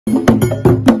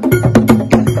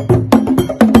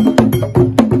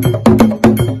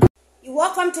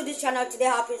Welcome to this channel. Today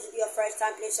happens to be your first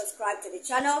time. Please subscribe to the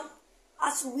channel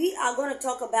as we are going to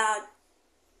talk about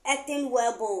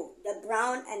Earthenware bowl, the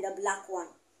brown and the black one.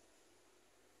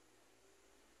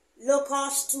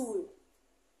 Local stool,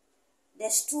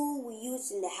 the stool we use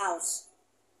in the house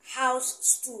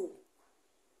stool.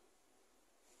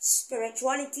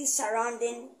 Spirituality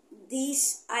surrounding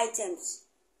these items.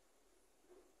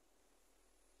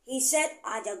 He said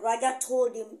Ajagurajah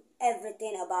told him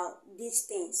everything about these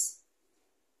things.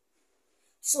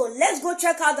 So let's go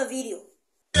check out the video.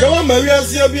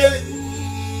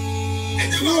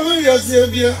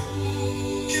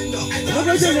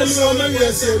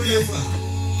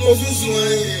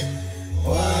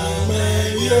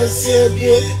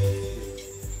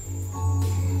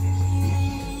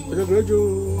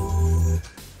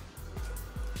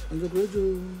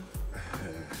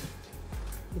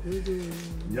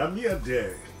 Yami a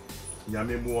day,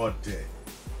 Yami more day.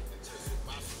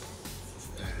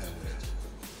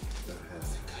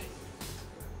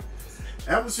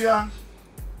 Ebusia,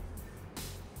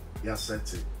 ya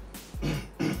set it.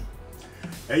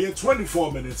 A year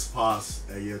 24 minutes past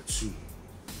a year 2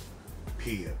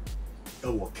 p.m.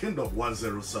 It was Kingdom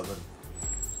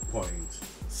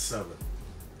 107.7.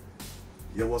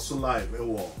 You was so live. It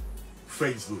was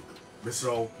Facebook.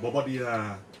 Mr.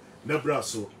 Bobodia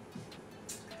Nebraso.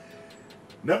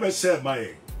 Never said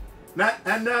my na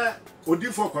and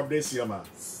Odifo Kwabdesiama.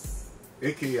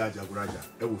 A.K.A. Ajagurajah,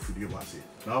 I will feed you massive.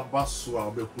 Now, Basso,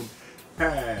 I'll be put.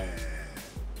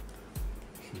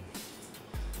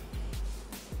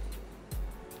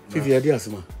 If you are dear,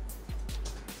 Sama,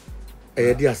 I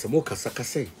had dear Samo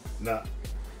Casacase. Now,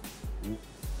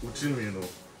 what you know?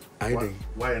 I did.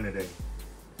 Why any day?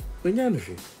 When you're not,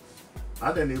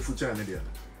 I don't know if you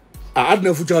I had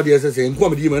no future ideas as a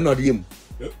comedy man, not him.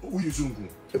 Who you soon?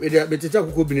 But it's a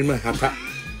could be in my hat.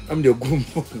 I'm the groom.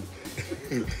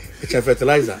 It's a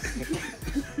fertilizer.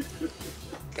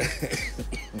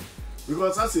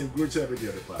 Because I say good chair with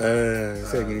the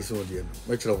saying it's all dear.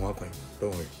 Much of one point.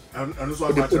 Don't worry. And so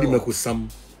I put him with some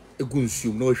a good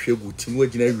soup, no shabu, no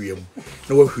generium,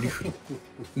 no free.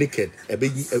 Naked, a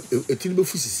big a timber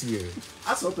fussy.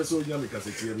 I saw a person young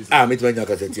cassette. I met my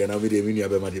cassette and I made a mini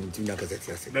about him to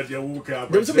cassette. That you walk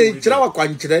out. There's a bit of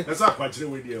quantity. That's not quite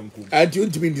with the uncle. I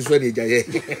tuned to me this way.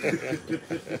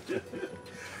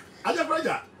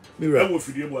 Ajagurajah. I will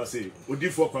feed you. I say,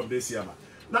 Odifo Kwabdesiama.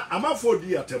 Now, I'm out for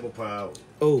the table power.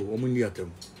 Oh, only at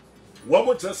them. One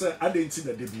more just I didn't see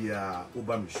the Debia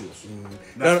Obama shows.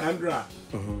 Now, Andra,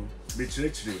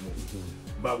 betray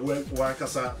but when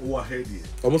Wakasa or Heady.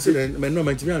 Almost said, man, no,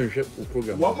 my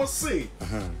program. What must say?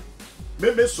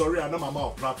 Maybe sorry, I'm on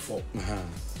our platform.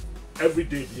 Every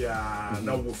day,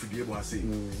 now we'll feed you. I say,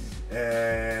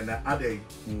 and a day,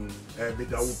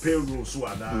 with our payroll, so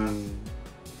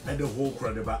and the whole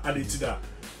crowd about added to that.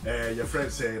 Your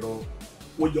friend said, oh,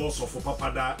 what you also for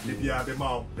Papa that, the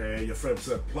mouth, your friend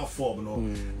said, platform, no,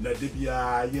 that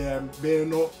may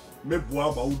no, may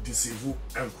boab out deceive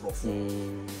and Crawford.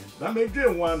 That may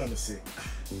dream one and say,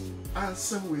 and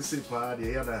some will say,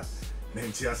 party, other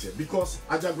because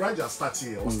Ajagurajah started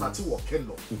here or started what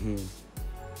Kingdom.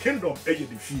 Kingdom, the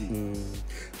fee.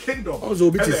 Kingdom.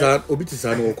 Also, Obitisan or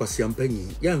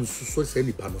Quasiampany, young so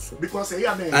any panoso. Because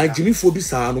I Jimmy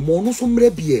Fobisan, or no some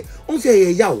rebie, on say a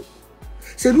yow.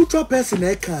 Say, neutral person,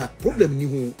 a car, problem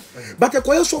new. But a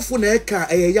coil so for a car,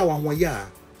 a yow and 1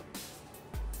 year.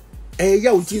 A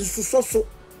yow is so.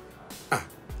 Ah,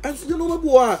 and you know,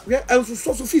 boy, and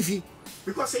so fifi.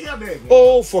 Because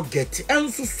oh, forget it,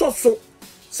 and so.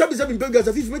 77 burgers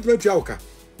of 50 meter.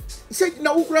 Say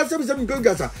now who cries 77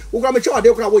 burgers. Who got a child,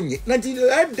 they'll cry 1 year. 19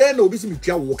 then no business with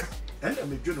your walker. And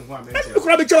I'm a good one. Who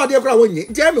cried a child, they'll cry 1 year.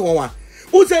 Tell me one.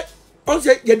 Who said,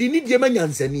 you didn't need man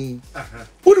Yansani.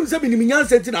 Who himself in the Minyan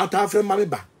said in our town from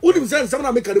Mamma. Who himself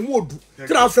some make a mood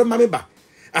to our friend Mamma.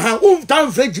 Whom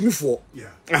time fed Jimmy for.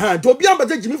 To be able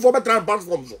to Jimmy for better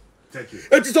platforms. Thank you.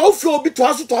 It is also a bit to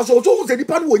us, also who's a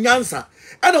depend on answer.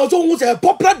 And also who's a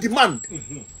popular demand.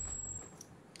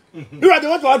 You are the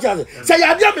one to answer. Say,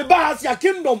 I am a bass, your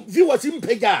Kingdom viewers in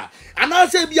Pega. And I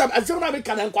say, I'm some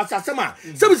American and Quasasama.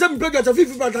 77 burgers of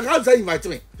 50 but I can't say invite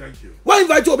me. Thank you. Why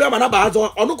invite you to be a manabaz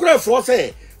or no cry for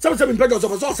say 77 burgers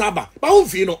of a sauce saba? But who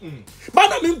feel?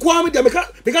 But I mean, Kwame,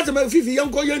 because I'm a 50 young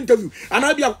boy interview. And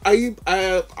I'll be a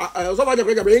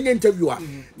interviewer.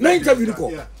 No interview.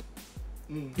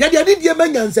 Yeah, they did your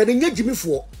man and said, engage me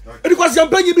for. And it was your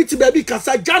penny bit baby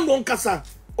Cassa, John Won Cassa.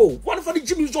 Oh, one for the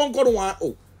Jimmy's on Corona.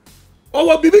 Oh. Oh,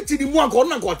 what be beating one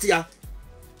corner got here?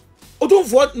 Oh, don't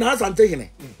vote now, I'm taking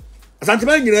it. As I'm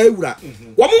telling you,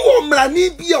 one more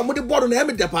need be on the bottom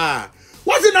of the pa.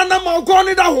 What's in a number of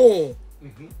corner at home?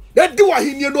 That do what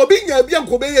he knew no being a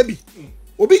bianco baby.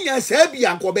 Obinya Sabi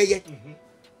and Kobeye.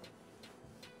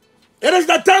 It is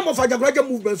the time of Ajagurajah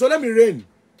movement, so let me reign.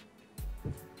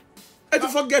 I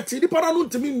don't forget, the Paranun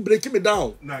to me breaking me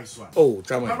down. Nice one. Oh,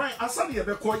 Chama. Alright, I saw you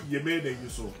quite you made you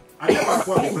so. I never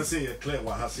quite to say clear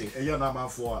what I say. A young man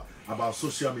for about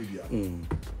social media.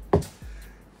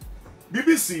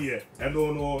 BBC, and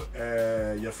no,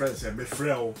 your friends and me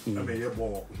frail, and me your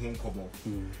ball, home come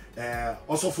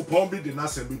also for Pombi, the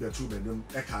Nasa be the two men,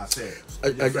 I can't say. I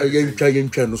am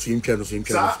channels, you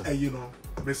know.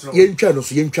 Yen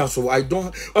channels, so I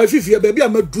don't. If you baby,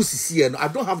 I'm a juicy and I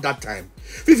don't have that time.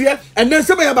 Fifia, and then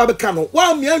somebody about the canoe.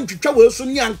 While me and Chicha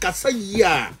soon young Cassa,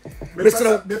 Mr.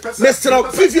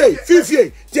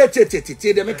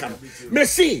 Fifia, the mechanic.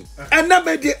 Messi, and now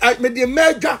made the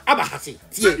major Abahasi.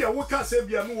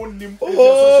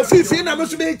 Oh, Fifia, I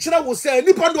must be China will say,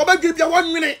 Nippon will give you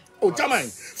 1 minute. Oh, Jamine,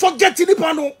 forget the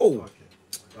pano. Oh,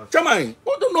 Jamine,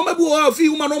 what don't know about a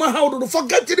few man over how to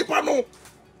forget the pano.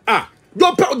 Ah.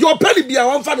 Your penny be a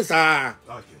one father, sir.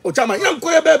 Oh, Chama, young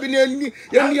Koya baby,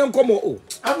 young Como.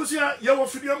 I was here, your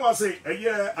video was say, a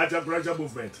year Ajagurajah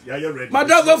movement. Yeah, you're ready.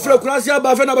 Madame Frocrasia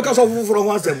Bafana because of from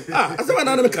one. Ah, as a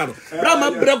man, Cano.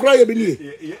 Rama Brecra,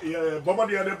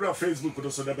 Bombardier Facebook,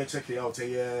 also never check it out.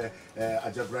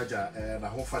 Ajagurajah and a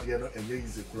home father and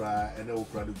Yazy cry and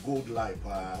the gold life.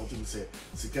 How to say,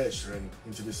 Sikesh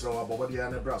into the strong Bombardier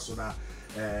and Brasona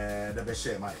and the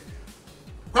Beshe. My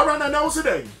Parana now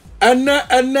today. And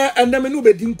me no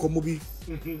be din komobi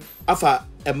afa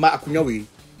ema akunya we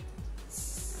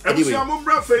anyway I'm on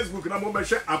Facebook na mo be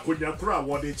hwe akunya kura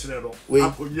wo de kire no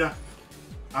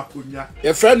akunya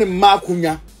your friend ma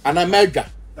akunya ana medja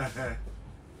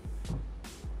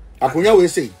akunya we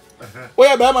say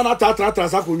oya be ma na tatra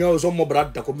akunya so mo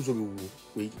brada ko so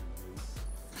we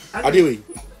anyway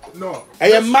no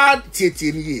I am mad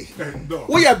tete ni no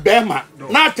oya be ma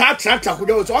na tatra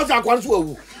akunya so akwan so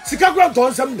awu sika kura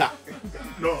ton sam da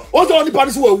no ozo oni pa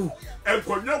so awu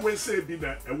enkonya we say bi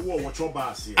na ewo wo choba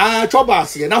ase choba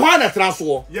ase na hwa na tra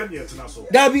so ye ne etina so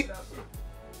dabi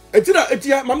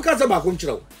etia mam ka za ba ko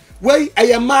nkyerɛ we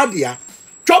ayamadia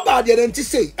choba de nti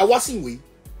say e wasen we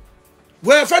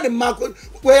fa de ma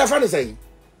we fa de say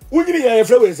unyini ye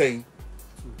fra we say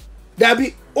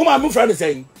dabi o ma mu fra de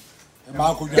say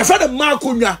ya fa de ma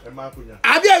konya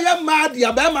ade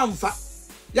ayamadia ba ma mfa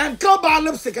yanka ba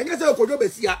lipstick anya say ko jo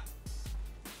besia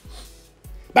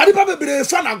badi pa bebre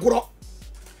fa na goro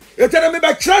etere me be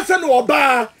kyerese no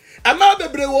oba ama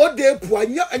bebre wo de pu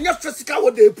anya physical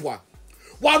wo de pu a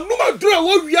wa numa duro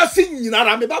wo wiase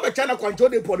nyinara me ba be kyana kwancho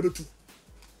de pu no betu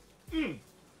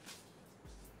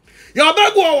your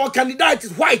bag wo candidate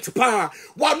is white pa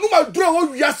wa numa duro wo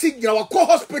wiase nyina wa ko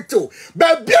hospital be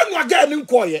bia no aga ni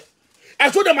nkoye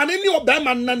eso de mane ni oba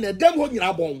man na na dem ho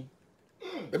nyina bon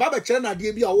me ba be kyere na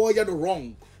de bia wo ye no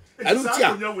wrong anu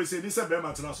tia we say this be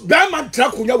man tra so be man tra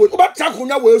kunya we oba tra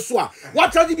kunya we so a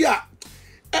what tra di bia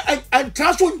and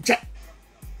tra so nche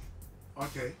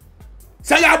okay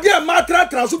say ya de ma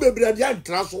tra so bebre de an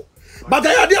tra so but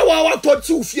ya de wa to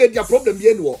ti ufie dia problem bi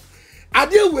eni wo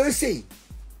ade we say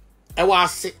e wa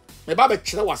ase me ba be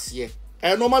kyere wase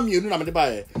e normal mienu na me de ba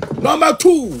e number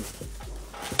 2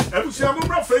 ebusia mo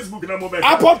bra Facebook na mo be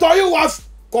apotoyi was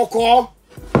koko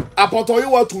apotoyi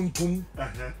wa tuntum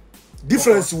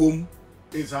difference wom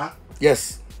is that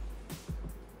yes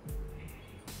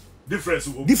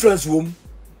difference wom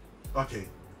okay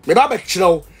me ba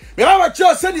kyerɛw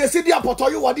sɛ ne esi di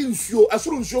apotoyi wa di nsuo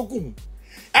asuru nsuo gum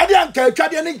ade anka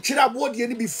atwade ne kyerɛ abodie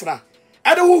ne bi fra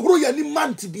ade hohoro ya ni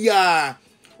mant bia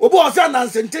obo ɔsɛ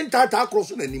nansenten tata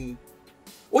akroso nanim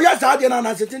o ya sa ade na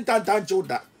nansenten tata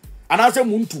nchewda anase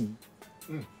muntum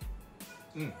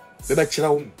be ba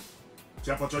kyerɛw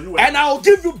and I'll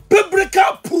give you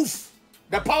biblical proof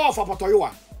the power of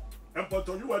apotoyiwa.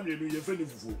 Apotoyiwa ni ye fe ni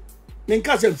fufu.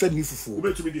 Menka se mfe ni fufu.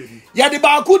 Obetumi di. Ya de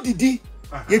baako didi.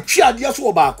 Ye twi ade so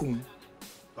wo baako mu.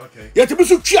 Okay. Ye tibi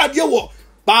so twi ade wo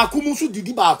baako mu so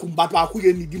didi baako mu baako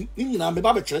ye ni di. Ni nyina me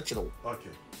ba be kyerɛ wo.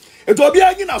 Okay. Eto obi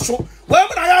anyi na so. Wo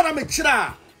mu na ya na me kyerɛ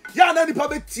a. Ya na nipa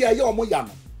betia ye omo ya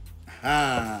no.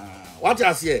 What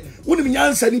I say? Wonim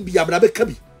nyansa ni bia bra be ka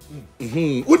bi.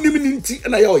 Wonim ni nti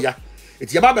na ye oya.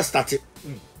 Eti ya ba be start.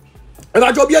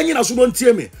 Eba jo bia nyina so don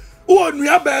tie me. Wo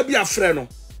nua ba bia frɛ no.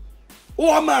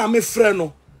 Wo ma me frɛ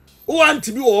no. Wo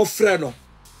anti bi wo frɛ no.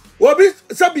 Obi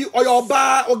sabi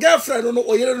oyoba o girlfriend no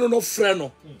oyere no frɛ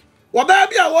no. Wo ba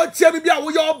bia wo tie bia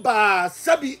wo yoba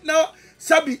sabi na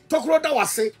sabi tokro da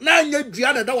wase na anya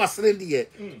dua na da wase ne de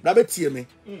na be tie me.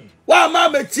 Wa ma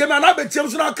me tie me na be tie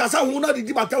so na kasa ho na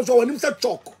didi batem so wonim se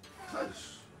chok.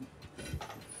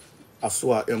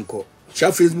 Aswa enko.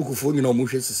 share Facebook phone you know mo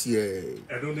hwe sisi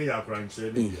I don't know your crime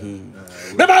say me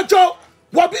ba cho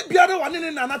wo bi biara wane ne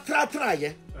na tra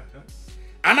ye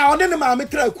ana one ne ma me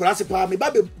tra kurase pa me ba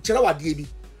be kire wade bi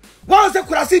won se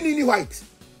kurase ni white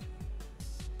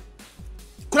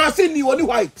kurase ni woni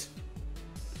white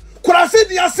kurase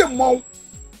ni asemmon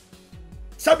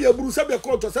sabe aburu sabe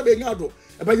koto sabe nyado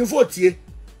e ba yefo tie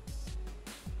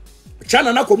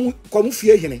chana na komu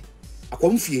fie hene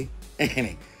akomu fie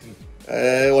ehene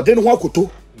ode ne ho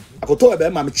akoto e be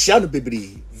ma me chia no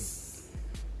bebre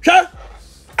hwa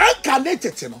anka ne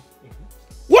tete no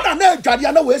wona na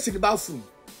adwade na we esi ni ba fun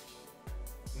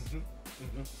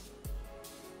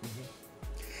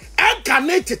anka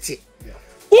ne tete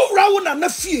owura wona na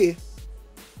fie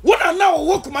wona na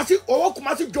wo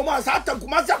kumasi joma satan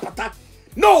kumasi apata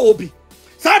no obi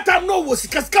satan no wo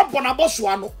sikaska bonabo so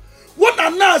ano wona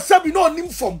na sabi no nim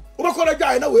fom obekora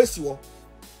dwaye na we esi wo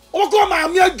obekora ma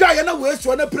me dwaye na we esi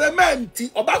wo na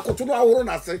prementi obakoto no ahoro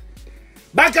na se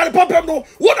bakari popem no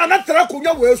wona na tra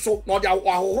konya we so na ode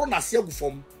ahoro na se agu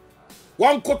fom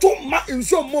wan koto ma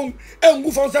nso mom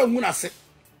engu fom sa engu na se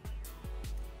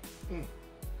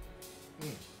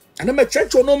ana me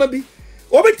checho no mabi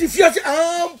obeti fia se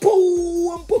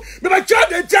ampo me ba cha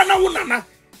de tia na wona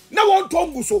na won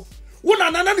tongu so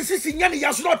wona na ne sisi nya ne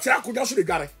yaso na tra konya so de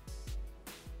dware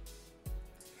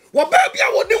wo ba bia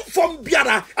wo nim fom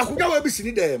biara akonya wa bi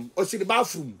sini dem o sini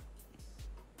bathroom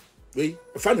we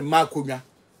fa ne ma konya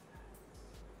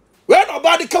when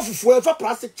nobody kafufu e fa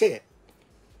plastic chair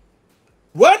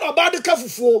when nobody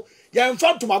kafufu ya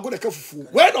mfa ntomago de kafufu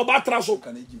when nobody tra so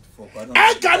can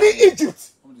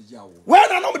Egypt when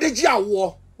na no de gi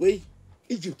awo we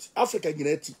Egypt Africa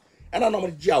nyinati and na no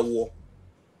de gi awo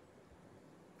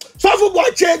so for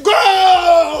boy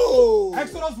go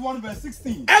Exodus 1 verse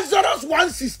 16 Exodus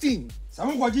 1:16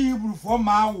 Samu kwaji Hebrew for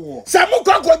ma wo Samu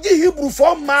kwaji Hebrew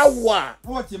for ma wo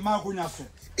wo ti ma konya so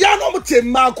ya no mo ti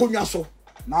ma konya so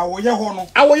na wo ye ho no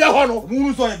awoye ho no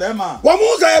mu so ye be ma wo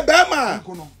mu so ye be ma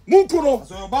munkuno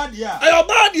so yo ba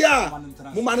dia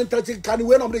mu man ntati kan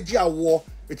we no mo de gi awo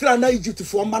etira na Egypt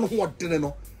for man ho odene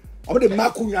no o mo de ma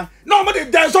konya na o mo de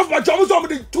dance of my job so o mo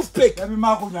de toothpick e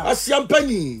ma konya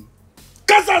asiampani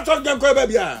kasa so gen ko be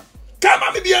bia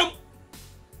kama mi biem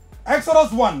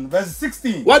Exodus 1 verse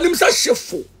 16 wanim sa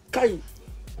shefo kai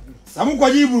Samu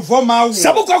kwaji Hebrew for ma wo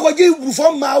Samu kwaji Hebrew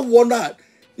for ma wo na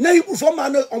Hebrew for ma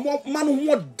no man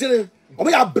ho odene o mo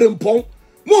ya brempon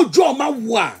mo jo ma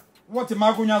wo a wo ti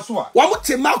ma konya so a wa mo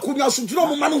ti ma konya so tino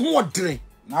mo man ho odene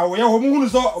na wo ye ho mu hunu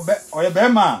so o ye be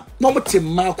ma no mo ti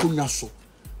ma konya so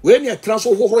we ne tra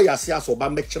so hohoro yase aso ba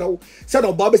mekyerew se na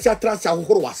oba be sia tra sia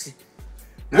hohoro wase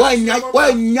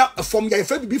wanya from ya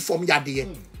fe bi from ya de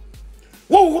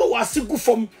wo hohoro wase gu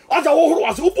from aja wo hohoro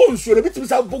wase wo bo nsuo le bitimi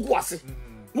sa bogu wase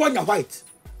wanya white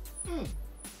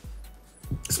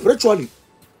spiritually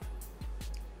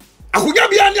akunya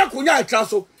bia ne akunya tra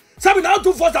so sabi na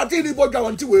 243 ni bodwa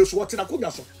wanti we so wote na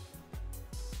kunya so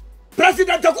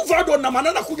president Akufo-Addo na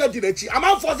manana kunya direchi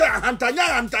amanfo se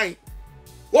hantan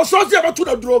wo so se ba to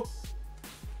na duro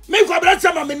me kwa bra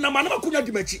chama me na manana kunya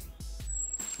dimachi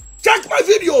check my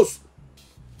videos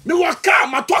me waka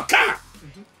matoka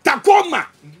takoma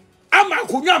ama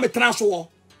kunya me tra so wo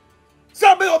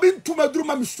sabe obi ntuma duro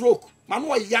ma me stroke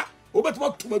manu ya obetuma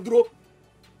tuma duro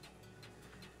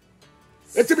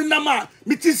etimi nama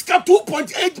mitiska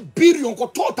 2.8 billion ko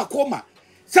tota koma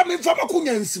se me fama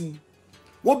kunya nsim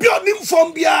wo bi onim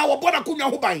fom bia wo boda kunya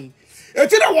ho ban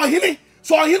etina wo hene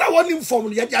so hene wo nim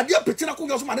fom ya de petina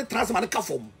kunya so ma ne trans ma ne ka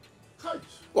fom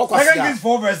wo kwa Second Kings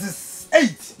 4 verses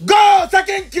 8 go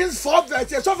Second Kings 4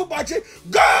 verses so for bache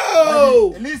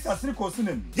go Elisa siri ko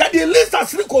sunem ya de Elisa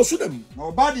siri ko sunem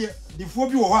no ba de difo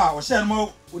bi wo ha o hye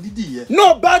no odidi ye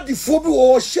no bad difo bi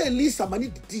wo hye Elisa mani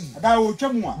didi da wo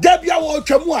twamu a da bia wo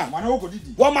twamu a ma na wo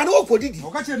kodidi wo ma na wo kodidi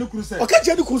o ka che ne kuru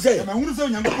se ma hunu se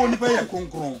Onyankopon nipa ye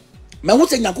konkron ma hu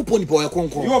se Nyankopon nipa ye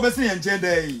konkron yo be se ye nche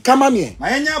dai kama me ma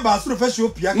yenya ba suru fashion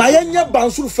opia ma yenya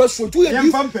bansuru faso tu ye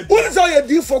di won say ye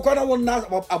di for kwana won na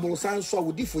aborosan so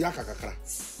wo di for yakakakra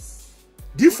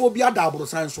di for bia da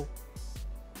aborosan so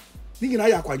ni nyina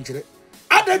ya kwankyere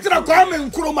adetira kwa me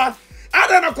nkroma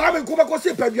adana kwa me nkroma ko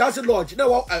se paduase lodge na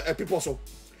wo people so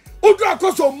odu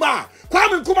akoso ma kwa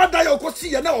me nkroma da ye ko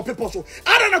si ye na wo people so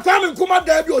adana kwa me nkroma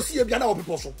da bi o si ye bia na wo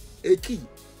people so a key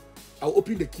I will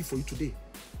open the key for you today.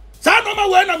 Sa no ma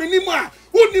we na menimu a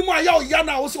unimu a ya o ya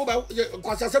na wo se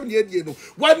kwasa 7 ne die no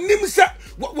wanim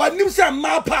se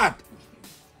ma pad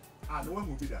no one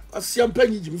will be there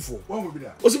asiampanyi jimifo one will be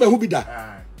there o se be hu bi da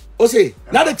o se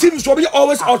na the team so be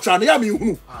always ultra na ya me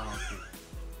hunu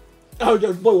How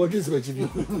just boy what is what you do?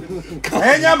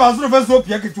 Enya bansuru fe so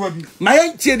pia ketewa bi. My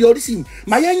entie the audition.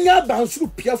 My enya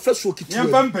bansuru pia fe so ketewa.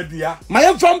 Yemfa mpadua. My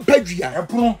yemfa mpadua.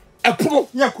 Epono.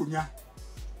 Nya konya.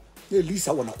 Ye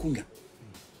Lisa wona kunya.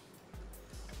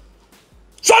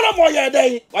 Solomon ye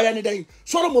dey, oya ni dey.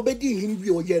 Solomon be di hin bi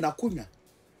oye na kunya.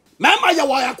 Mama ya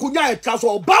wa kunya e traso,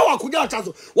 oba wa kunya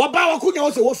traso. Wa ba wa kunya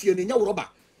wo se wo fie ni nya roba.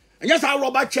 Enya sa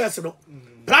roba chairs no.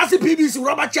 Plus PBC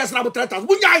rubber chest na botrata.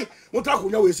 Bunyai, motra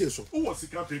kunya we se so. Who was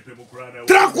sika pepe mo kura na.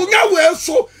 Tra kunya we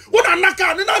so. Wona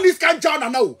naka na ni scan jaw na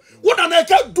na o. Wona na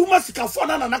ka duma sika fo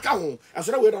na naka ho.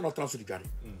 Asora we don transfer di dware.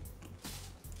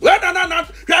 We na.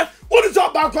 What is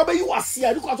up back be you ase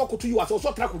e because okoto you ase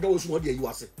so tra kunya we so dey you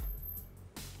ase.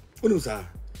 Onu sa.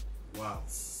 Wow.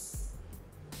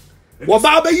 Wo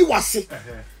ba be you ase.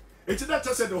 It's not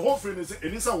just the whole thing is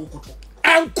Elisa wokoto.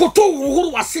 En koto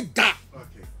wo ase da.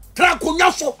 Okay. Tra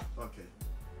kunya so. Okay.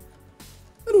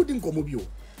 Ero din komo bi o.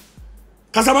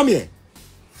 Kasama me.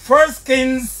 1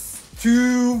 Kings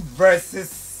 2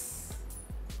 verses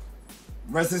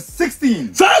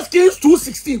 16. 1 Kings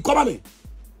 2:16. Come on.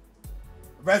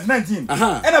 Verse 19.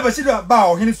 Aha. Ena bashida ba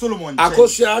ohini Solomon.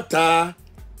 Akosiata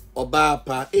oba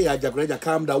pa Ajagurajah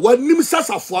calm down. Wanim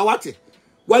sasafo awate.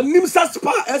 Wanim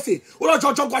saspa ese. Ola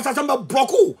chocho kwasa samba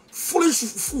broku. Foolish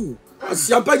fool.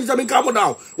 Asiampa ji me calm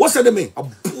down. What said me?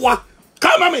 Aboa.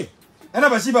 Calm me. Ena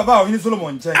bashiba ba ohini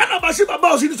Solomon che. Ena bashiba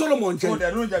ba ohini Solomon che. O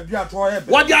de no jadu ato e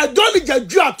be. What they are done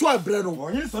jadu ato ebre no.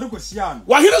 Ohini sori ko sia no.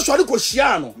 Wahire sori ko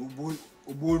sia no.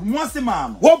 Obo muase ma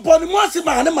no. Wo boni muase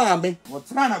ma ne maame. Wo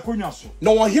tra na konwa so.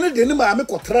 Na wahire de ne maame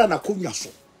ko tra na konwa so.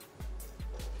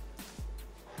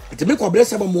 Ite me ko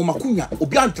bless ba mo makunya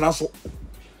obi antra so.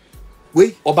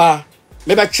 We oba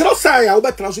me ba kiro sai ya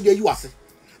oba tra so de yiwase.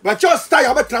 Ba kiro style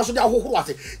ya oba tra so de ahohoro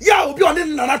ase. Ya obi on ne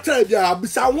na tra bia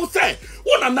bisa wo se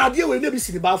wona na de we ne bi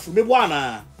sini ba fu me bo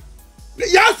ana.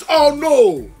 Yes or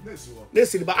no? Ne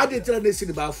sini ba ade tra ne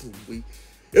sini ba fu we.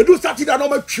 Edu Saturday na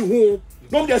ma twi ho.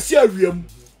 No me se awiem.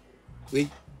 We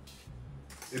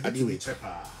Adi we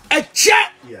chepa. Eche.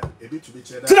 Yeah, a bit to be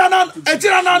chepa. Tira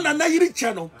na yiri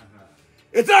che no.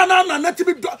 Etira na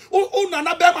tibi do o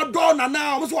na be ma do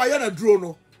na o so wa ye na duro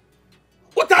no.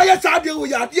 What are you saying?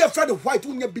 We are dear friend white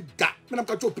unya be that. Me na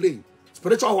catch you playing.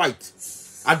 Spiritual white.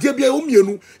 Ade bia o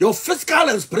mienu, your physical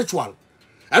and spiritual.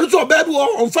 And so baby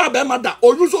on fa be ma da.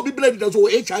 O you so be bled so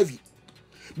HIV.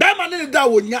 Be ma ne da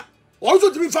wonya. O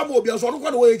so tibi fa mo obi so no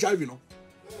kwa no HIV no.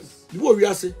 You wo wi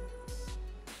ase.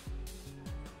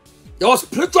 Your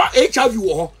spiritual HIV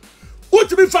wo. What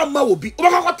to be found ma obi o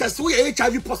ba test we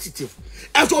HIV positive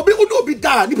and so obi no be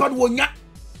da nipa no wonya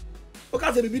o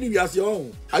ka se bibi ni wiase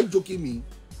o are you joking me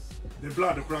the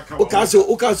blood the crack o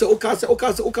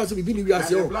ka se bibi ni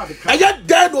wiase o aya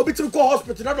dead obi to go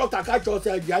hospital na doctor ka cho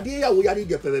say yade ya wo yade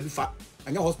de pe bi fa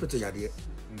anya hospital yade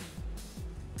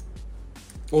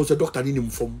o se doctor ni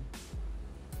mfom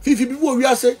fifi bi wo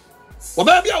wiase o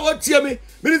ba bia wo tie me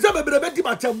ni se be be di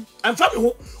matam amfa me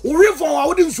ho o refon a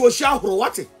wo di nsuo hia horo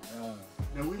wate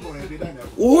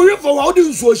we for how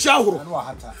do so shahoro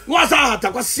was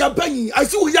hata kwa siampanyi I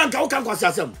see we yanka uka kwa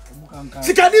siasem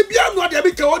sikani bia no de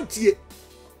be ke ontie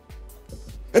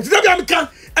etida bia me kan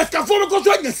eskafo me ko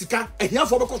so anya sika ehia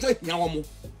fo me ko so ehia wo mo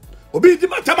obi di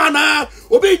matamana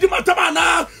obi di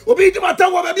matamana obi di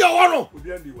matanwo be bia wo no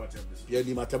obi andi watam bia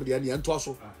di matam de ani ento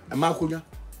so e ma konya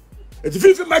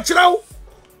etififi ma kirawo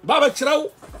baba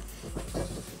kirawo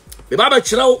me baba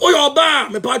kirawo oyoba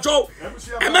me pacho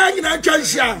e ma nyina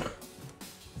ntwanhia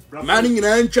mani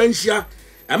nyina ntwanhia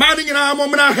e ma ni nyina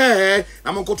momna he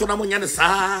na monkoto na monya ne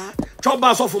sa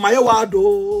choba so for my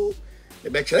wado e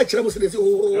be kire mo se dey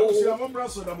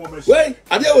we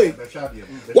ade we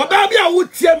wo ba bia wo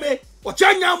tie me o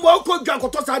chanya mo ko dwa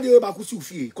koto sa de ba ku si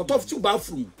ufie koto fi ba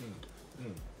furu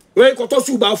we koto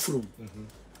su ba furu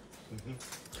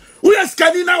we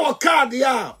skani na wo card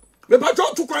ya me ba jo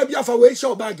tu kwa bia fa we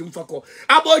show bag mfako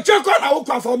abo che ko na wo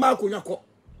kwa fa ma akunya ko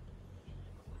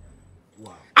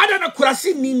ada na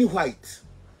kurasi nini white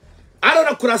ada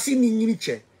na kurasi nini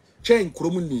che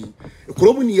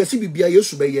kromuni yesi bibia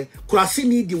yesu beye kurasi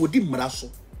ni di wodi mmaraso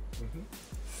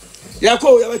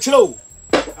yako ya be kire o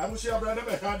amusia brada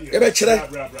be ka ya be kire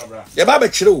ya ba be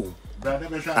kire o brada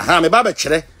be ka aha me ba be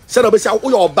kire se do be sia wo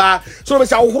yo ba se do be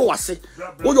sia wo horo wase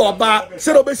wo yo ba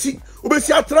se do be si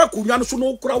obesi atra kunwa no so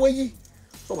no kura wayi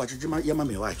so ba chiji yema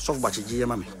me why so ba chiji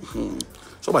yema me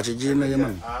so ba chiji na yema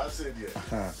me ah say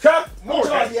there ka mo so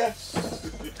there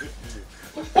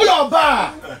o yo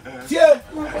ba tie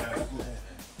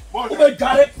o be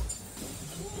gare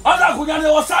ada kunwa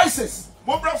ne was sizes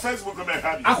mo bra Facebook be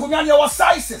ka di akunwa ne was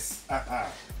sizes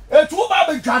etu ba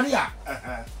be gare a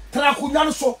tra kunwa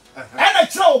no so e na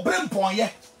kira o brempon ye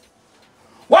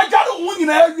wajaro wo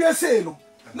nyina awie sei no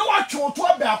na watwe to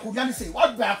aba akonya ne sei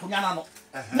waba akonya na no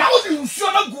na wo di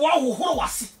nsuo na gu ahohoro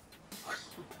wase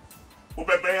o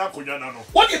bebe akonya na no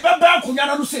wo di bebe akonya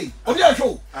na no sei obi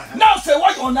ahwo now say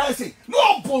what you na say no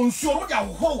bo nsuo no di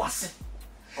ahohoro wase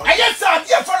aye say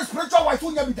dia for spiritual wife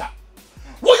onya bi da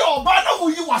wo yo oba na wo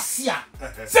yi wase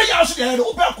a say ya so de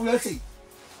wo be akonya sei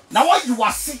na wo yi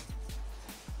wase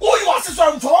wo yi wase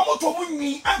so nto mo to mu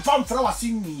nwi amfa mfra wase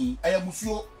nwi aye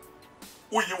musuo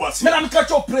wo yi wase me na me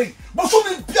catch up pray but so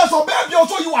me bia so be bia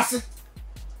so yi wase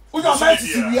wo yo ma ti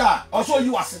si bia o so yi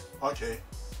wase okay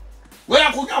we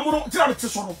akonya mo no tira me ti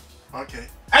so no okay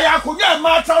aye akonya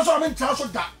ma transfer me transfer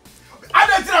da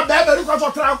ade tira be be ko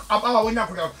so tra aba wo nya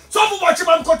akonya so fu watch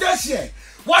man ko tese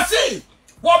wase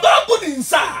wo ba bu ni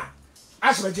nsa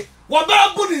asbeje wo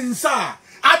ba bu ni nsa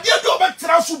ade bi o be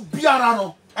tra so biara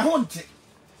no e ho nte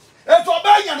eto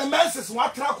ba nya na menses wa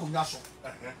tra akonya so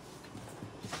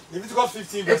Leviticus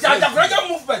 15 it's Ajagurajah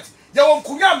movement they won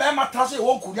kunya me ma tra so e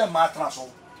won kunya ma tra so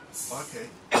okay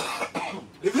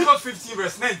Leviticus 15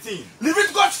 verse 19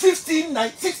 Leviticus 16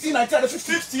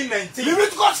 19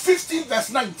 Leviticus 15 verse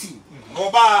 19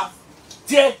 Oba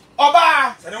tie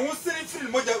oba and won siri free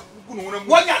moja gunu wona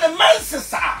mu wonya the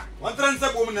menses a won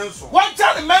transa bom na nso one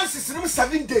time the menses in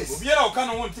 7 days obi na o ka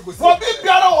no won ti ko si obi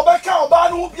biara obeka oba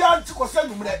no bia nti ko se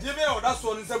numre die bi na o da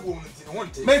so no nsa bom no ti won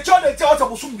ti me cho de te ota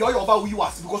busum yo oba wi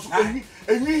was because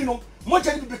enwi no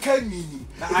moja ni beka nwi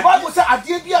the Bible say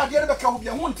ade bia ade no beka ho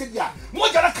bia ho nte dia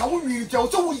moja na ka ho nwi nti o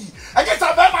so wo yi age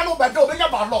ta ba ma no be da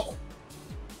obenya ba lock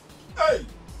hey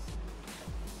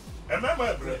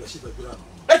remember brother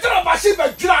etera Bathsheba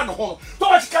dwira no ho to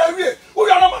wa tika wie wo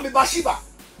ya no ma me Bathsheba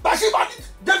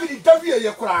David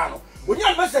ye kura no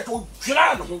onya message o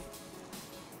dwira no ho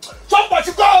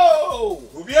somebody go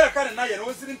obi ya ka na ye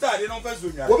no siri ntade no fa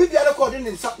zonya obi bia le ko de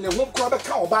ne nsa ne ho kura be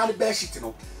ka oba ne be shit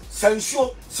no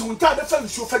sansuo si unta de fa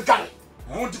nsuo fa gare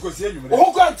won ti ko si enwumre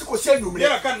o ko anti ko si enwumre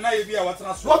ya ka na ye bi a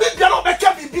watena so obi bia no be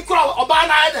ka bibi kura oba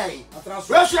na ya dan watena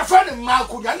so we so ya fa ne ma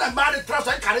ko ya na ma de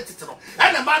traso en kare tete no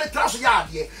en na ma de traso ya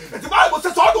ade e ti Bible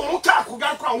say so do ho ka ko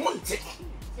ya kura ho nte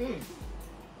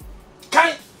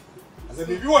kai asa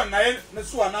bibi won na ye ne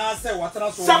so ana say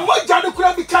watena so some moja de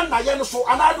kura bi kan na ye no so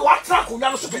ana de watra ko ya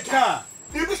no so ka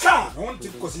bibi ka won ti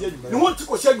ko si enwumre ne ho nti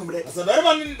ko si enwumre asa da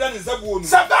ma ni da ne zabu onu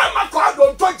Sabama kwa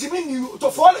don to jimi ni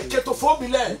to fo le ke to fo bi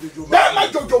le be ma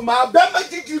jojo ma be ma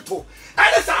gigi to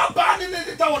and sa ba ni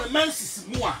ne da won menses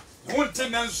mu a won ti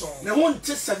na nso ne won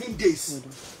ti 7 days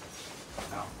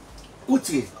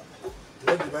uti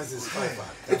the device is 5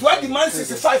 it was the man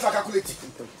 65 I calculate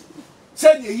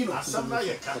say ni yi no asam na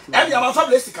ye ka e bi am fa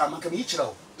blessing ka man ka mi chira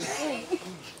o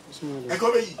e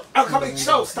go be yi I ka be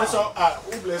chira o sta so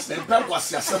who bless e them ben kwa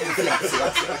sia se mo fia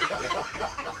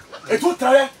e tu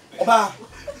tare oba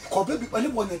ko be bi ani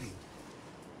mo na bi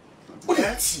o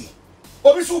de ti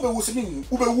obi so be wo se ni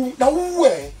wo be wu na wu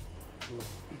e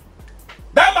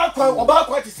da ma kwa oba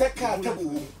kwa ti se ka tabo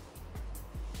wo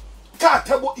ka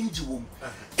tabo inji wo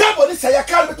tabo ni se ya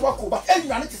ka be to ko ba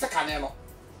enwa ni ti se ka ne no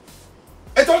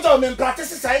e to to me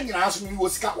practice sai nyina so mi wo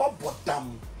sika wa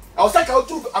bodam I was like I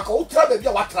would try baby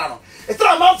a watrano. It's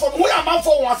not a man from who a man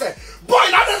for one say, boy,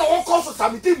 I don't know what causes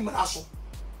something.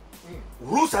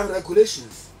 Rules and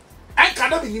regulations. And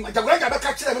cannot be him. Ajagurajah be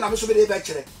catch them and I'm so be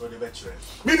better.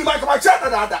 Me be my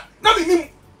that. No be him.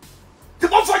 The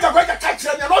one for Ajagurajah catch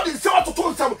them, you're not in so to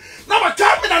tell some. Now I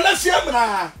come in and let's hear me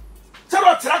now. Tell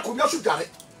what track on your sugar.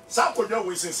 Some could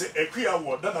always say a queer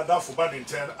word, then a for bad in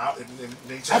 10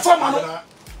 I found my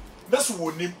that's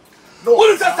what him. No,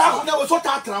 what is that? I never saw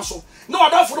that transfer. No, I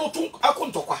don't follow to a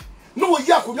contour. No,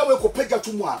 Yakuya will pay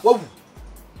to moi.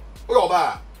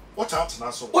 What out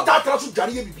now? So what I transfer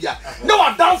Johnny Bibia. No,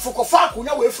 I down for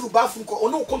Fakuya way through bathroom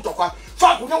or no contour.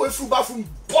 Fakuya way through bathroom,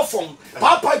 Boffon,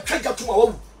 Papa, Trigger to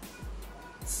my.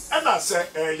 And I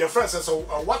say, your friend says,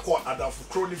 what what other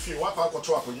for crony fee, what I got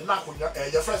to up, you're not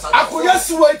your friends. I could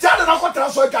just wait, I don't know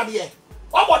transfer Johnny.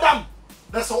 What about them?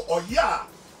 That's all, oh, yeah.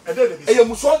 And then a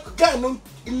muso guy no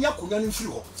in Yakuya in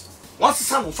free. Once the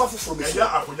son will suffer from it.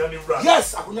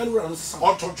 Yes, I could never run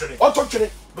on top training.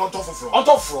 Don't offer from on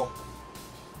top from.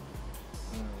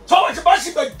 So much about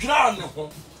she be grand.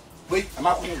 Wait, I'm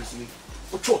not going to see.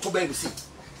 What you to baby see?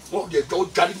 What you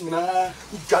don't judging na,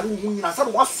 judging na.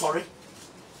 Some was sorry.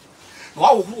 No,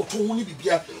 I will to only be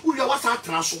here. Who you was at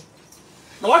transfer?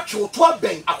 No, what you to a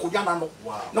bang, I could no.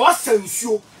 No, I sense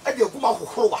you, and you come out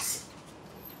who was.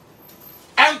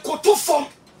 And go to form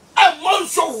a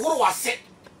month who was set.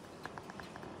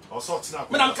 Also, now,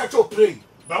 when I'm catch your praying.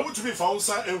 But would you be found,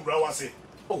 sir, and Rawasi?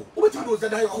 Oh, what you do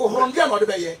that I hold on the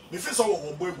bay. If it's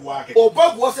all work, Oh,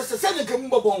 Bob was a second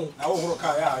bone. Oh,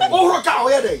 okay. Oh, rock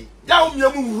out day. Down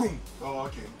your room. oh,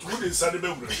 okay. Good inside the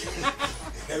bedroom.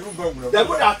 They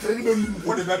would have treated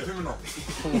What about criminal?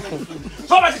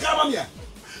 so much come on here.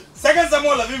 Second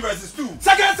Samuel 11 verses 2.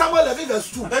 Second Samuel 11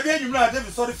 verse 2. That you know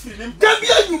David sorry free him.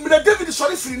 David is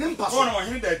sorry free him. Pass on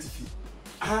him that if you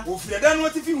if you don't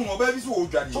want to feel more babies will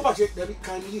judge. So much David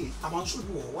can he among so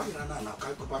you why now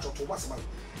can't go back to what's my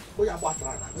boy about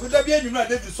Rana. Would that be you know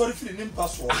David sorry free him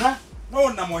pass on? No,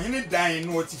 no more him dying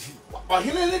no TV. Or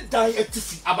he didn't die at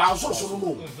TV about so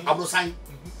no. I will sign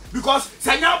because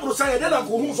Sanya will say then I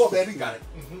go home for bearing guy.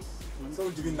 So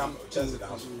to be number chance it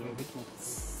out.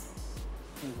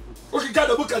 Okay, got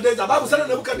the book of days. The Bible said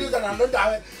the book of days and another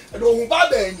die. And who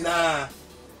bad na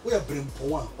we are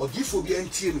brimpoa or G4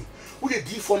 and Timmy. We are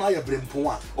D4 now your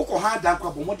brimpoa. Oko hard down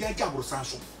crab more than Jabro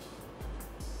Sanso.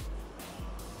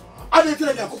 I didn't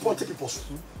tell you I could put people.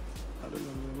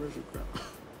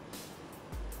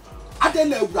 I don't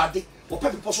know Raddy or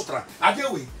Peppy Posotra. I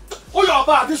dare we. Oh, you're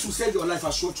about this will save your life. I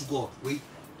swear to God. Wait.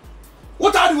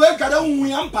 What are the way that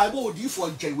we umpire or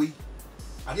D4 J?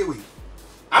 I dare we.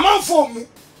 I'm on for me.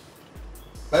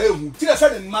 Tira fa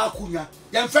ne ma akunya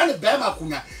ya mfa ne be ma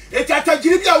akunya etata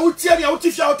giri bia wo tie bia wo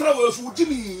tifia wo tra wo fu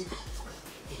gimi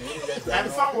ya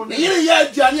mfa wo ne yiri ya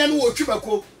aduane no wo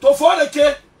twimako to fo ne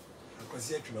ke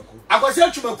akwasi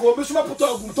atwimako bi so ma poto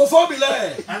agum to fo bi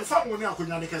le mfa wo ne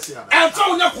akunya ne kese ya mfa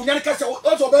wo ne akunya ne kese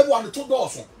o to be bo an to do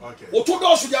so o to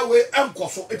do so ya we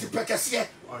enkoso eti pekese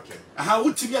okay aha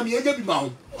wo tibia me eja bi ma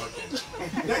ho okay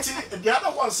neti the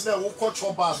other ones na wo ko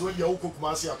choba so we wo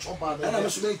kokuma se a choba na na me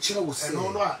so be kire wo se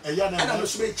no no eya na me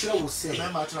so be kire wo se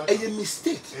e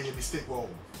mistake wo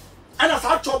ana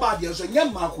sa choba dia so nya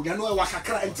ma akunya no e wa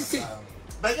kakra enti se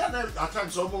but ya na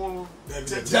attract so mo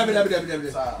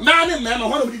David. Man, man,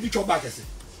 one of the choba kese.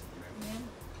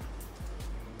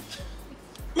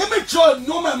 Me try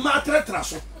no man matre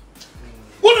traso.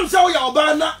 Wonu say we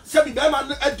oba na say bi be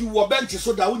man adi wo bench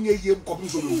so da wonye yie kopim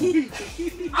so no.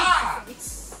 Ah.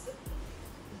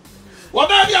 Wo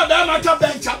ba bi ada ma ka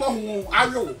bench abo ho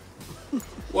awe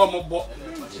wo mo bo.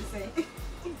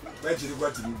 Bench ni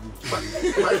kwati ni bu.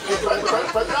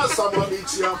 Kwa someone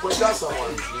ichia, kwa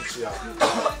someone ichia.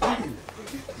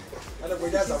 Ana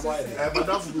kwa someone.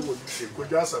 Madam fu bi wo ichia,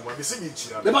 kwa someone bi sing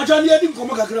ichia. Le ba jani edi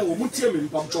nkomo kakra wo mutie me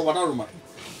mpam cho wada roma.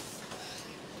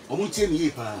 O mutie me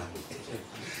yi pa.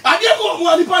 Ade ko mo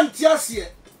ani pa ntia se.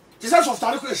 Ti say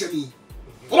softare ko ehemi.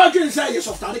 O ba dwen say ye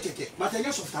softare keke, but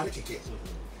enye softare keke.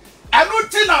 Anu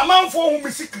ti na amanfo hu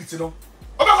me secret no.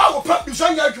 O ba kwa go pa bi so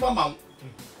anya adwuma ma wo.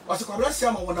 Wasi kwa bless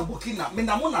ya ma wona bokina me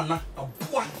na mo nana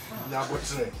aboa ya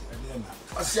botre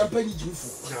wasi ya panyi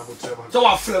jimufu ya botre ba so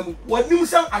wa frem wanim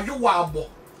san ayewa abo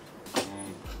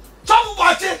sofu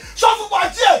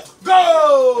bache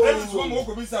go That is one more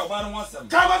ko bisa ba no wasam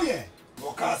kama me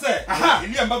o ka say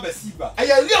Eliam baba siba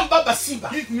aya Eliam baba siba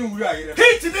hit ni wuri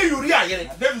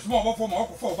ayere David small mo for mo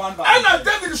ko for ban ba ana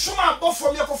David suma abo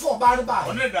from ye ko for ban ba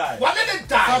one die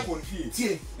ka ko nfie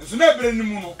tie nso na ebere ni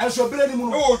mu no enso bere ni mu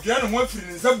no o dua no ho afiri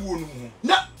ni nsabuo no mu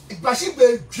na bashi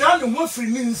be dua no ho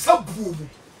afiri ni nsabuo mu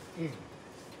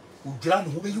o dua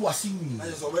no ho be yi wase ni na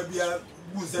so ba bia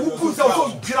Uku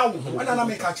so dira wo ana na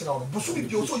me ka kira wo busu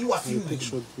bi o so yi wase ni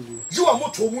yi wa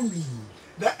moto mu ni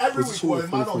that every week we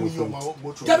man on your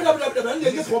motor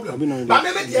no problem but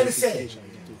me dey say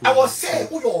I was say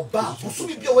who your ba busu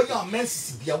bi o ya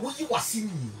menses bia wo yi wase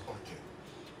ni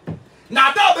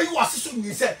na da be yi wase so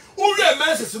ni say who your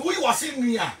menses wo yi wase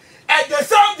ni a at the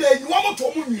same day you want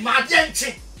moto mu ni ma de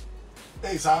nchi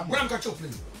hey Sam when I'm catch up play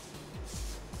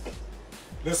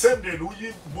the same day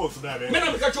we both na me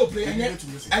na me catch up play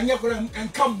anya ko en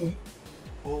kam mum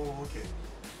oh okay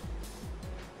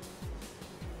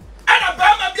ana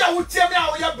ba ma bia wo tie me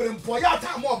a wo ya brempo ya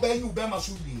ta mo ba yu ba ma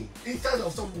so bi instead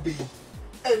of some be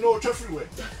hey no everywhere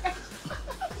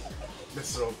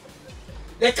let's roll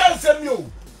they can't send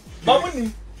you ba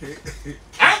woni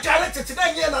an kare tete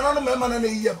na nye na no me ma na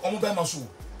yi o mo ba ma so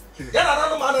ya na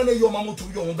no ma na yi o ma mo tu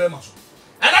yo mo ba ma so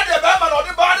ana de ba ma no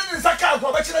de ba ni saka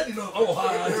ko ba kire di no oh ha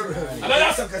ana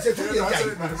ya san ka se tu ya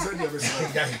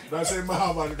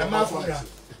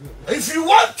if you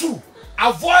want to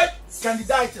avoid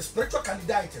candidates, spiritual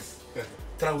candidates.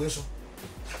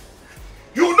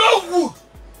 You know wood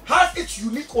has its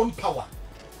unique own power.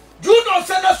 Do you know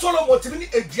Senator Solomon to be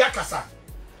a diakasa?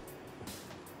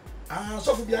 Ah,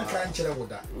 so for being kind with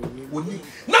that.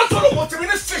 Not Solomon to be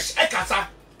a fish ekasa.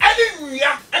 Any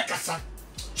ria ekasa.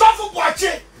 So for watch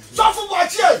it.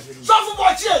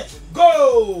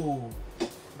 Go.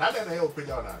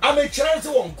 I'm a chance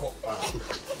to uncle.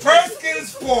 1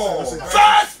 Kings 4. 1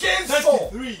 Kings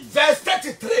 4. 33. Verse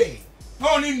 33.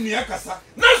 No ni niakasa.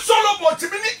 Na Solomon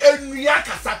timini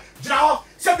enuakasa. Jao,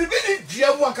 se bibini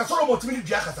diamu anka Solomon timini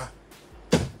diakasa.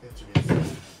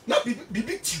 Na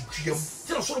bibi tidiam.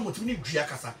 Se Solomon timini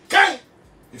diakasa. Kan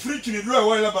Ifri chini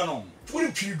duro e Lebanon.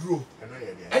 Furi chidro.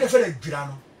 Ene fe na dwira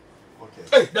no. Okay.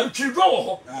 Eh, dem chidro wo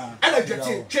ho. Ene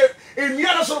gete che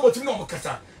enua na Solomon timini o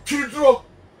kasa. Chidro.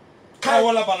 Kai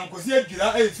wala Lebanon ko si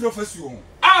adwira e firo fasu ho.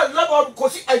 Ah, Lebanon ko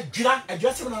si adwira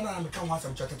se na me kan wa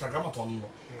sam chata grama ton no.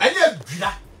 Ene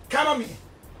adwira. Kama me.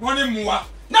 Woni muwa.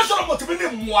 Na Solomon timini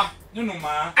muwa. Ne no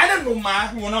ma. Ene no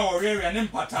ma. Wona wo wewe ne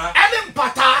mpata. Ene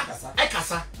mpata. E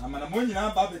kasa. Amana mo nyina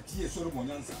ba betie Solomon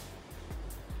nyansa.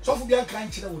 So for bian kan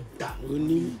kire wo da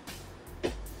oni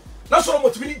na so mo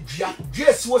timi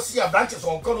dua si wo si a branches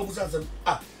on kan obusa nsem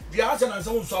dua ha na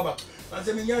nsem so aba na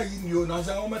nsem nya yi ni o na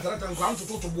nsem o metrata nkwan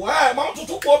toto bo ma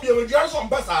toto bo bia we dua so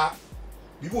mbasa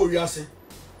bibi o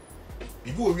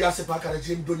wiase pa kare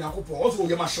jim do nyakopo o so o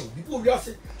ye ma show bibi o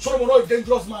wiase so mo no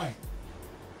dangerous mind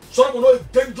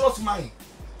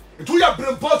etu ya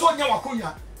brempo so nya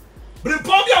wakonya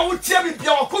brempo bia wo tie bi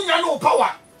bia wakonya no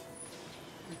power.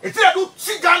 It's a do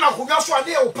Sigana Kugaswa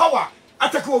near power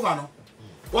at the Kovano.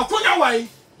 Wakunya way.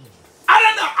 I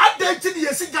don't know, I dated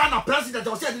the Sigana president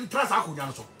or said in Trust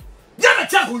Akuyanso. Yana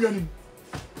Takuyanim.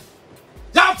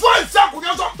 That for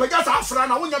Sakuyanso, Pegas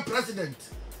Afrana, when you're president.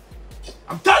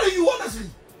 I'm telling you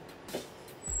honestly.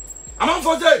 I'm on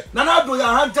for day. Nana do your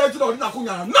hand tied to the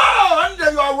Nakuyan. No, and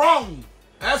you are wrong.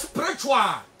 It's spiritual.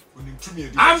 I'm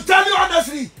telling you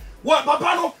honestly. What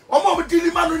Papano, Omo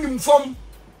Diliman in form.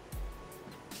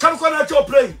 Come on, your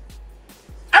plane.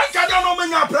 I can't know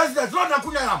president, not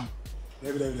Nakunyam.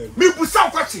 Me Busa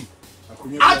Kwachi.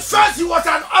 At first, he was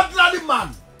an ordinary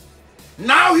man.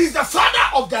 Now he's the father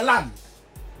of the land.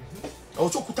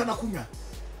 Also, Kutana Kunya.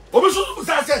 Obusu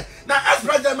said, now as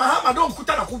President Mahama don't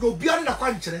Kutana Kudo, Bian the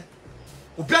Quantre,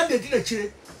 Ubian the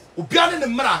Dinachire, Ubian the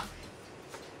Mara,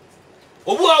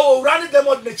 Obua running them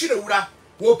on the Chirura,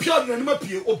 Upian and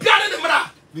Mapi, Ubian the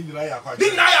Mara,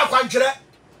 Dinaya Quantre.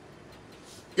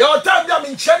 Your time them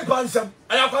in cherry pansam, and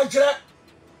I can't check.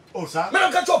 Oh, sir. Men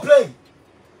don't catch your plane.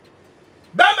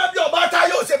 Bama be your bata,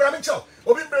 you say, Bramicho.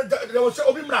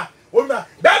 Obimra. Bama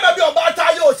be your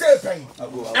bata, you say, pain.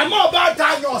 And more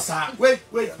bata, your sir. Wait.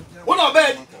 Uno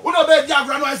bed,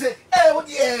 Yagrano, I say,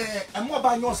 yeah, and more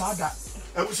by your side.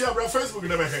 And we share our Facebook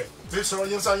never had. This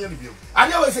is your son interview. I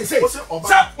never say, sir, what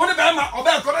about my Bama, what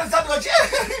about you?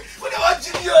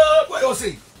 What you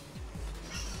say?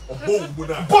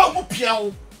 Bomb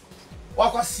piao.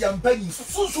 Waka siampeni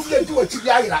susu le do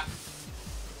chibiaira.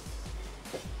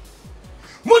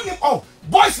 Money oh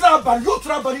boys na ban you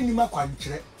tra ban ni makwa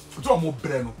nkyere. To mo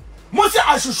bre no. Mo say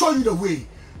I should show you the way.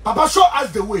 Papa show us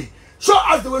the way. Show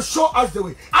us the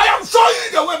way. I am showing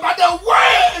you the way, but the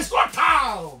way is not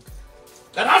out.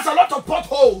 There has a lot of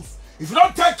potholes. If you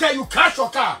don't take care, you crash your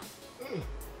car.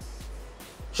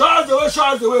 Show us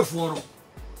the way for.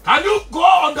 Can you go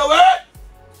on the way?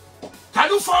 Can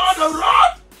you follow the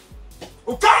road?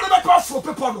 You can't make off for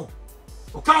people. No.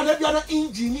 You can't be an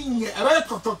engineer. I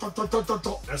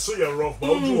saw you rough,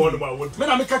 but you want about what? When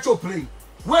I catch your plane,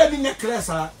 where in the class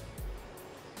are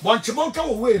one chimonka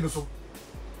away. So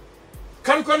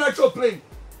can you connect your plane?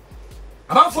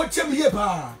 About 40 years,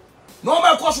 no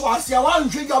matter what was your one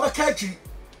drink of a catchy.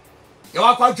 You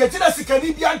are quite getting a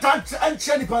Canadian and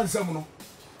cherry pansamuno.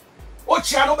 What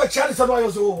channel by Charlie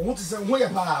Sadoyos? What is a way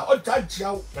about or touch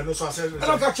out? And also I said, I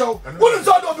don't catch out. Wouldn't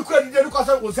all be credit because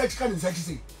I was such kind of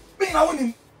sexy. Being I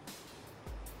wouldn't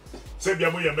say, be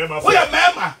a member. We are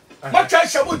member. What I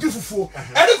shall do for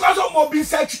and because of more being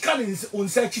such cannons on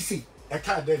such see. I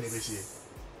can't then this year.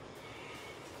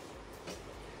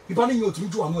 If I knew to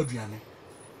do another Diane.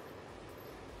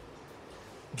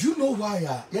 Do you know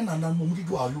why Yanana Mummy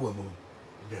do our you?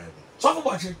 So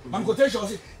watch it. I'm going to tell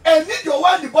you, and need your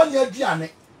one the bonny at Diane.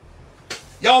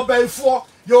 You'll pay for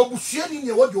your bushing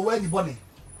in what you wear the bonny.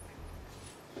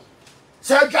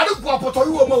 Say, I got to go up to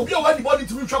you, will be one the body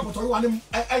to reach up to you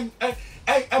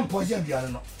and poison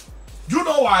Diana. Do you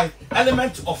know why?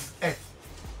 Element of earth.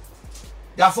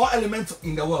 There are 4 elements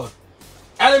in the world: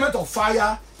 element of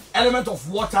fire, element of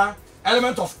water,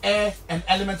 element of air, and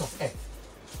element of earth.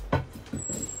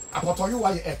 I tell you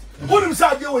why earth. What is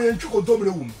that? You will go to the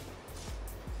room.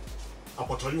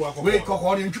 Wait,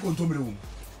 cock in chicken to the room.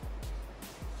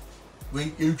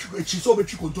 When she's over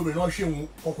chicken to the notion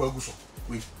of Cocoguso.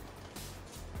 Wait.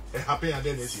 A happy and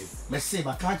then they say, Messy,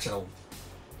 my catcher.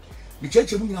 We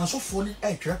change him in so funny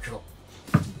a church. Or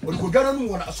go down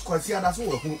one as quite see as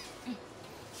well.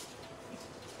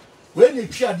 when you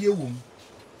try the womb,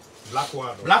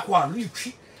 Black one, you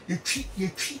treat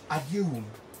at the womb.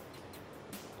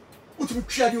 What to be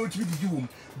tried to be the womb,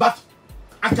 but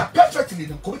I can perfectly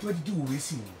commitment to do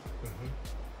with him.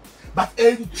 But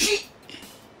she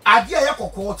idea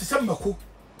Yako to some Mako.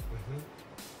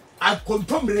 I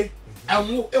control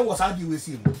and it was I with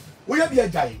him. Will you be a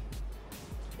guy?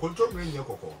 Control me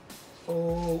Yako.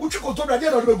 Oh, what you control the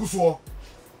idea of the Guswa?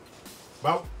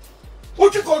 Well,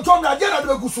 what you control the idea of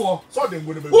the Guswa? so then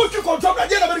would have What you control the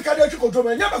idea of the control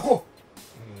me, Yamako.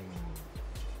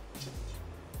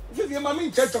 If you are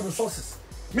in church of resources,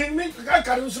 I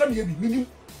can't use me.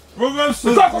 Proverbs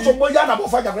So I got some boy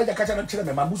about 500 catch and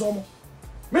children, my musomo.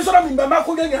 Miss Ramin, my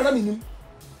Marco, and I mean,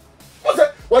 what's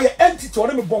that? Why you empty to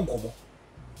them a bonko?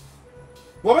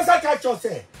 What was that catch or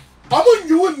say? I want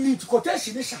you wouldn't need to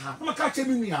quotation this. I'm a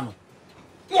catching me. No,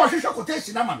 I should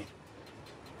quotation, money.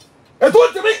 It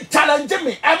would be challenging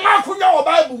me, and Marco, your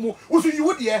Bible, who you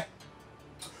would hear.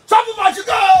 Something much to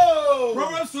go.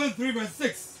 Proverbs 23 verse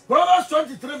 6. Proverbs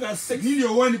 23 verse 6. Need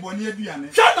your one bonny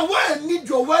aduane. Shut away, need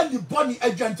your one bonny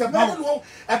agent. A bed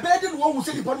one who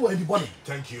said the body the body.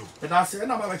 Thank you. And I say, I'm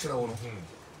not actually.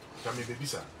 Come in, baby,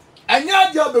 sir. And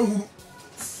your job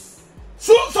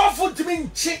so food to me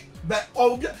chick, but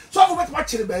so for what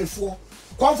chili bay for.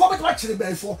 Conform to what chili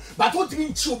bay for, but what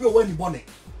mean to be when the bonnet.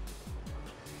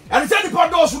 And it's any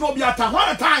part those who know be at one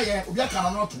a time, or be a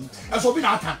cannot, and so be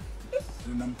not.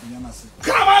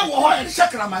 Crama war and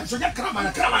Shakraman, so that Crama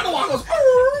was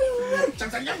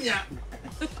Chansania.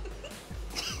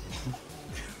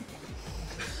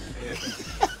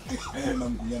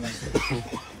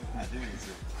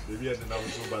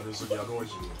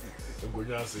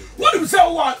 What do you say?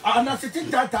 What? I'm not sitting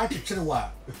that I teach you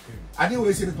what. I didn't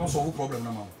always say it was a problem.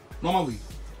 No, way.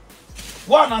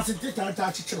 One, I'm sitting that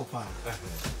I teach you.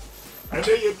 And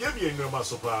then you give me no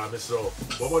muscle, Mr.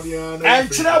 Bobodian.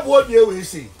 And China, what you will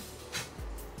see.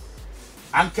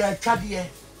 Uncle Chadier,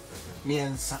 me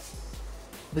and son,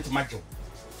 bit my job.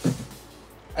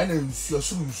 And then you're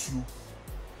soon.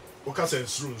 Because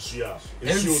it's true, yeah.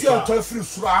 And you're to free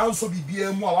through also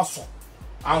be more so.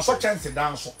 I'm so chance to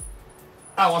dance.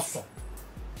 I was so.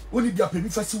 Will you be a baby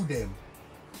for them?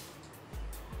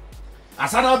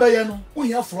 As I know,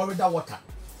 we have Florida water.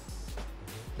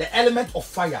 The element of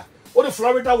fire. What the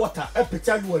Florida water? I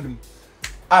tell you when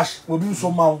Ash will be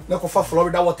so mount. Let go for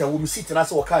Florida water. Will be sitting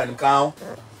as a car and cow.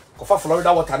 Go for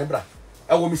Florida water, Nebra.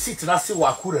 I will be sitting as a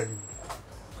wakura.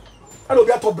 I don't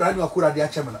get to brand new akura the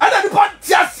chairman. And then the part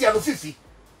just here, 50.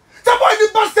 The boy the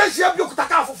bus station, you could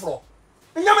take off for.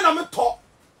 And Yaman talk.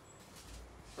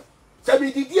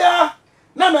 Semi Didia,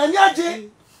 Namaniaji.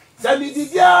 Semi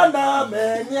Didia,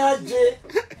 Namaniaji.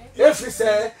 If we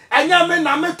say, and Yaman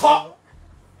Name talk.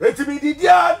 Let me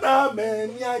Didia,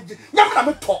 Namaniaji.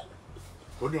 Yaman talk.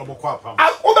 Only a quapam. I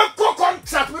over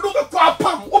contract, we don't go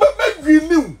pam, over make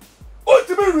renew.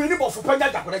 Ultimate renewal for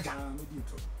Panya. What I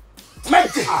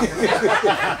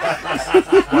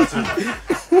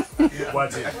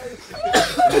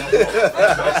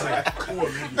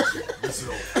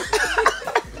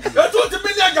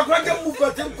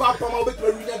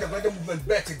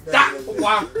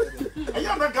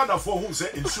am not gonna for who say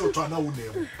ensure to know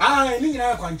name. I mean,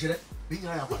 I can't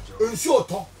ensure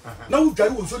to now.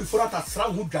 Gary was only for that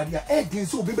strong who Gary, and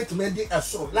so be better mending a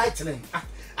so lightning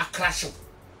a crash.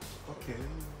 Okay.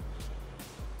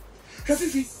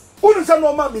 Who say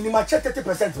normal minimum check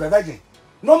 30% by virgin?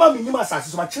 Normal minimum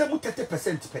size my children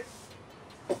 30% pay.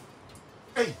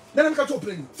 Hey, then I'm going to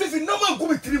play. Fifi normal go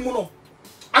with 3 mono.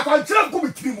 I can't tell go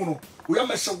with 3 mono. We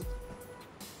are show.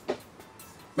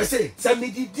 Me say, send me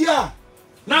the dia.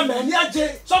 Na me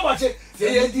niaje. So much say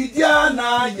the dia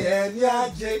na ye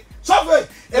niaje. So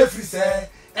every say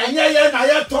enye na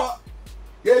ye to.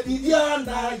 Ye the dia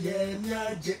na ye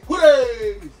niaje.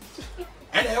 Hooray!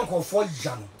 And I go for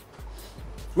Jan.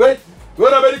 Wait,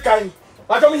 American.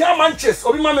 But I'm here Manchester,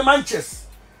 Obi Mama Manchester.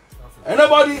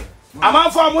 Anybody? I'm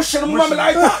out for a motion, Mama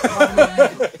like that.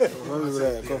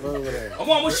 I'm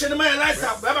motion, my light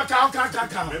up. Never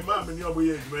can't. Mamma, you're way,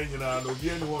 you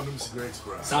know, one who's great.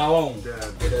 So,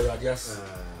 yes.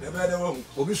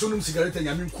 Obi Sunum cigarette and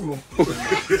Yamin Kuno.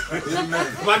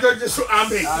 But just so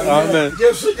amen. Amen.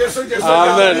 Yes,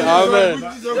 Amen.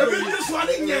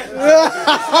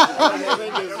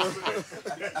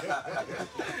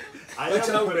 I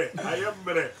am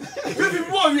ready.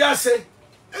 What we are saying,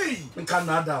 hey, in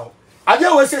Canada. I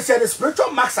dare always say the spiritual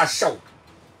marks are show.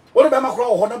 What about my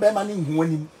crow or not by money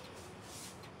when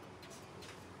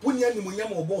you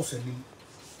are boss and him?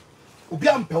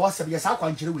 Ubiam Pewasa, yes, I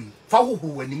can't cheer away. Fowl who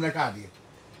when you like idea.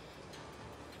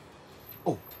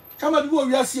 Oh, come on,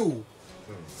 we are see you.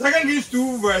 2 Kings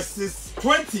 2 verses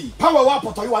 20. Power wa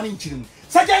poto you wan nchirim.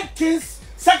 2 Kings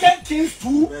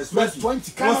 2 verse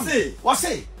 20. What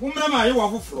say? Mumra ma ye wa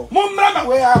foforo. Mumra ma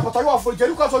we poto you afoforo.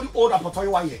 Jericho so the old poto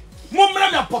you wa ye.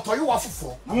 Mumra ma poto you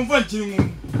afoforo. Na mo fa nchiri mu.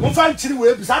 Mo fa nchiri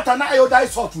we bi sata na ayo dai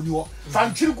sort ni wo. Fa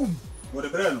nchiri gum. Wo de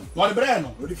bre no. Wo de bre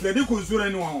no. Wo de Fredi ko nsura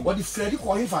ni wa. Wo de Fredi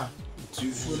ko hifa.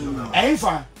 Nsura.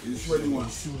 Hifa. Nsura ni wa.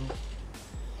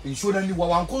 Nsura ni wa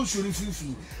wan ko nsura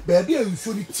fifi. Ba bia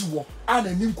nsura ni ti wo.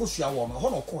 Ana ni nkosua wo ma ho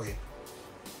no ko ye.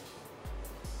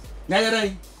 Na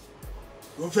yere.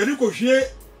 Wo Fredi ko hwie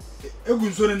egu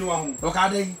nsura ni wa ho. No ka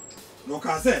dey. No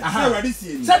ka say. Say ready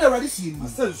see ni. Say ready see ni.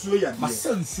 Asa nsuo ya de. Masa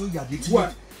nsuo ya de.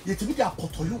 Yetimi de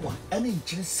apotoyo wa ene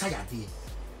nkyere sayade.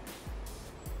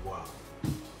 Wow.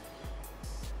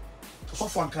 So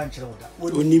for kan kyere wo da.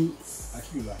 Onim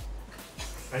akila.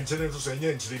 Enkyere so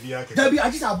enye enkyere bi aka. Dabi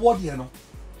agisa aboard ye no.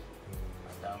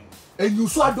 And you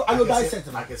saw iodine set.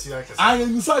 I can see.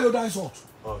 And you saw iodine salt.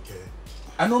 Okay.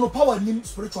 And no power nim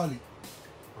spiritually.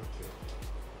 Okay.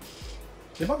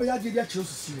 The Bible ya dey church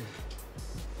see.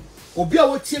 Obi a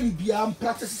wotie mi bia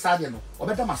practice sade no.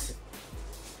 Obeda mase.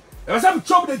 E was am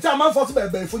chop the time man for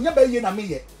be for nya be ye na me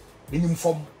ye. Menim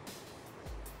fom.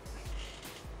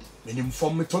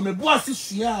 Me to me boase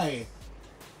sua e.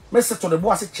 Me se to the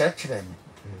boase kyerɛkyerɛ me.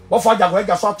 Wo for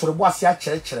Ajagurajah so to the boase a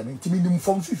kyerɛkyerɛ me. Ntimi nim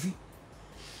fom fifi.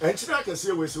 Enkyere aka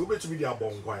see we say we betumi dey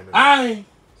abon kwan na. Aye.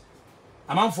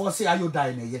 Amam for say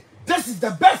iodine na ye. This is the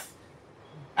best.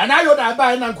 And iodine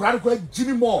buy na nkura ko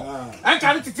Jimmy more. And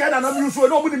can it tell na me so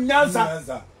no mu nim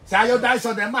nyansa. Say iodine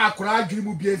so dem akura adwiri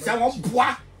mu bie say won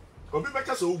boa. Obi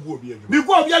beka so ogu obi adwuma. Bi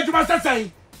go obi adwuma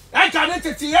sesan. And can it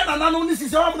tell na nanom ni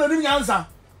sisi won mu nim nyansa.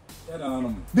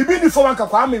 Bibi ni for wanka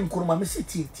Kwame Nkrumah me say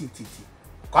tie.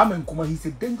 Kwame Nkrumah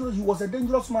he was a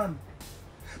dangerous man.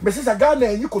 Me say Ghana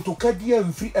enyi kotoka dia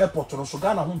mfiri airport no so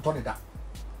Ghana ho ntɔ ne da.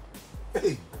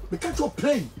 Hey, me catch your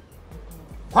plane.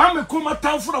 Kwame Nkrumah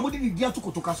town for na modi ni dia to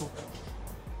kotoka so.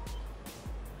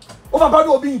 Over bad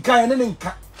obi nka ene ne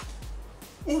nka.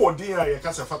 Who dey here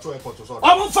ka se fato airport so.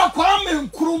 Omo fa Kwame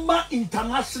Nkrumah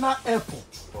International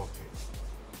Airport. Okay.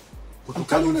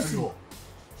 Kotoka no si.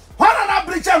 Wana na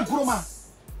bridge Nkrumah.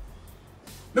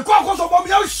 Me kwa so bom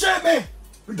ya shame.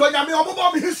 Me do nya me omo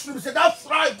bom history say that's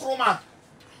right Nkrumah.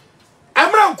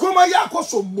 Amra Nkrumah ya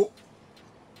koso mo.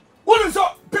 What so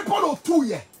people of 2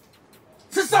 years.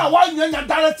 Sister one year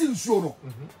direct nsuo no.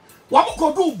 Wa mo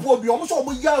kodu buo bi omo so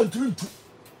omo ya nturintu.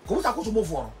 Ko mo sakoso mo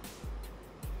fo no.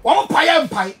 Wa mo paye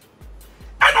mpai.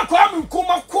 Ana Kwame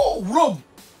Nkrumah ko Rome.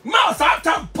 Ma sa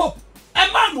tam pop.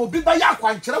 E ma no bi ba ya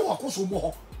kwankyere wo koso mo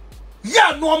ho.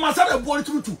 Ya no ma sa na buo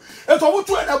nturintu. E to mo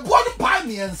tu e na buo no pa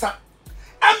miensa.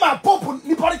 Emma pop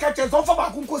ni pori ka chen so fa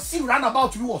ba kunko si run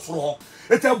about we wo soro ho.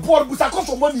 It's a board busa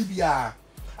koso money bia.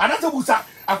 Anata busa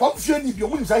akwamfie ni bia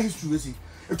omo nsa history esi.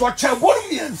 It was chebon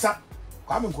miensa.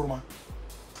 Kwame Nkrumah.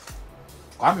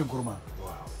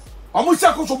 Wow. Omo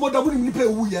sia koso moda mu ni pe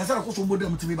wu ye sa koso moda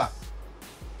mu timi ba.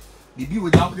 Bibi we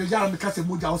da we jara me kase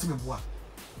moja wo se me boa.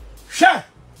 Hwe.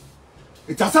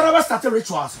 It has never started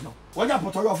rituals no. When you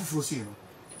put your fufu see no.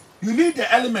 You need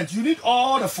the elements. You need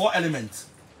all the 4 elements.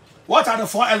 What are the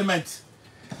 4 elements?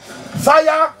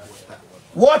 Fire,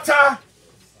 water.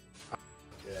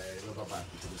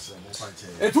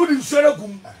 It would insure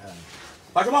gum.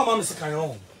 But my mom is a kind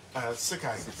of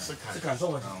Sekai. So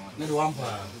one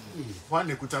One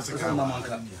ekuta sekai.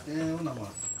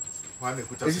 One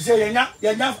ekuta. You say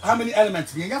you have how many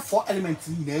elements? You have 4 elements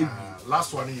in there.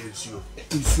 Last one is you.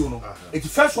 Insuo no. It's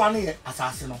the first one here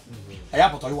asase no. I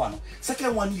have to one.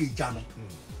 Second one here jano.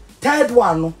 Third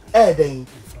one no den.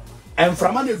 And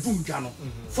from an edum jano.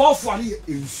 Fourth one here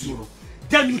insuo no.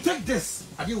 Then you take this.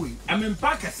 Adiwe. I'm in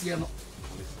Packers here no.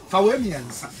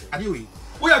 Fawemians. Adiwe.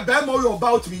 We are bad more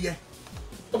about me here.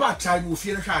 About time we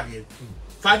feel hard.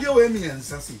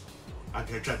 Fawemians say. I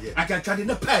can try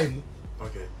the time.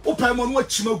 Okay. Open on what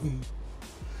chimagum.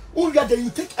 Then you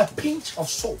take a pinch of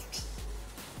salt.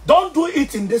 Don't do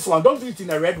it in this one. Don't do it in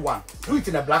a red one. Do it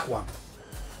in a black one.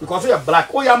 Because we are black.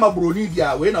 Oh, yeah, my bruni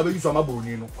dia. We never use my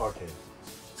bruni. Okay.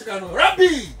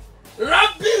 Rabbi.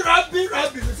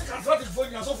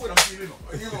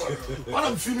 What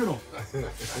I'm feeling.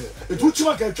 It will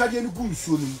chima can try any goon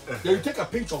soon. Then you take a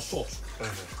pinch of salt.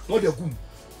 Not the goon.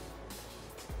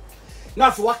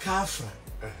 Now for what calf.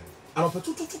 And I'll put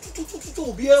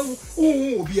to be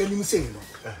a new saying.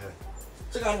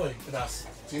 Second way, that's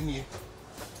Jimmy.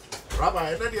 Rabbi,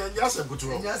 I don't just a good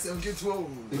one. Yes, I'm getting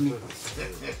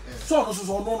So, this is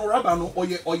no rabbi or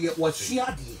what she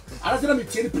had. I don't know me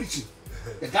preaching.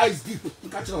 The guy is deep. You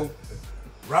catch it all.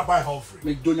 Rabbi Humphrey.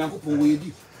 Make Donyanko way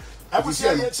deep. I will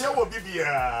say what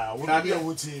Bibia, what be a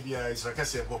woody, is like I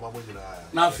said, Mama.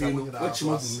 Nothing. What you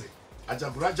want?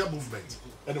 Ajagurajah movement.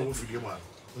 And a wolf man.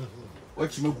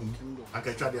 What you know? I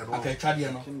can try the okay, try the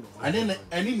and then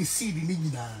any seed in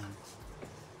Nina.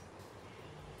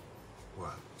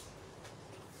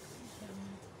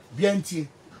 BNT.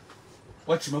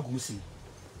 What you know? See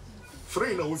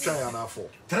 3 no which I am now 4.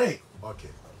 3. Okay.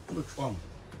 Which one?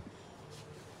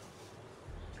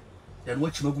 Then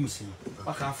what you know? See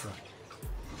what Afra.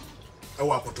 I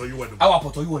will put you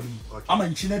one. I'm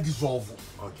in China dissolve.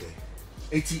 Okay.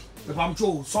 80. The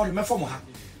Pamcho, sorry, my former.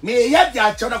 Me yet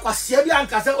ya chona kwa siabi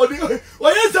anka se obi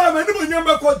oyeza me ni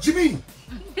monyam ko Jimmy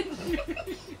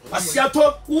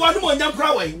asiato wo ni monyam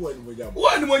kra we wo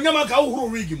ni monyam aka wo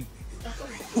wig mu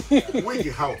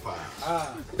wig how pa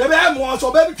the be mo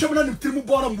so be twem na ni trimu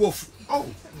bo na mbofu oh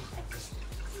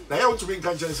na ya to be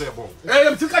kan chen say bo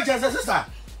em tika chen say sister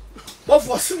bo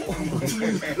for sim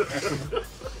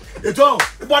eto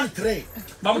bo ni 3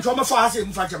 ba mo choma fa ase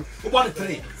mu fa chem bo ni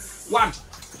 3 1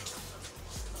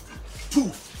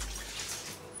 2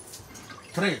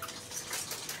 3.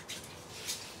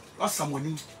 What's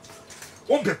someone?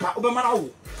 One paper, Obama.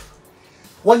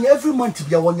 One every month,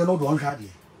 be a 1 year old 100.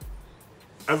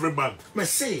 Every month. Me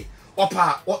say,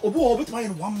 Opa, or bit my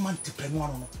 1 month to pen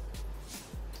one.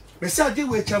 Me say, I did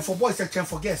wait for boys, I can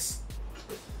for guests.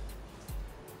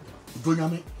 Do you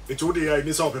mean? It's all the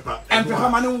miss all paper. And paper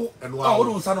man and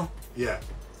one. Yeah.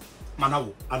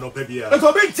 Manawo. I know, baby. But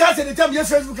for being tested the time,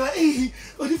 yes, Facebook, hey,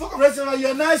 if you for restaurant,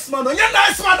 you're nice man, you're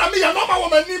nice man, I mean, you're no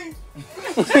woman him.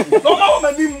 No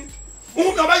woman him.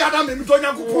 Who never had a name to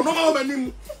Yaku, no woman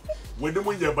him. When the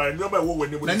wind by no matter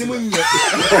when you when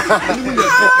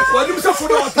you suffer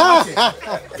for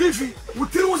Fifi, we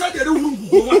tell us that the room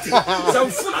some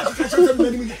full education.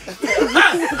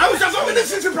 I was just over the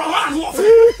Fifi Brown warfare.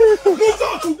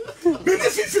 No, to be the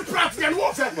Fifi Pratt and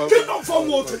warfare, kingdom for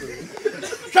water.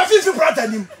 Fifi Pratt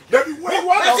and him.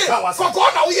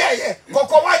 Coco, yeah,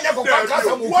 Coco, why never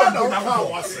Casa?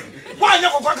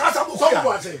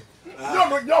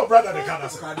 No, brother, the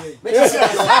cancer.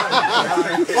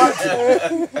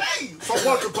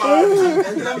 Support to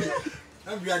party.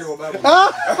 I'm ready over. I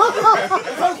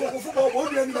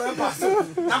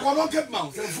won't get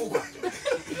mounts and food.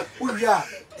 We are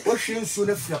washing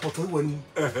sooner for when.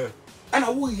 And I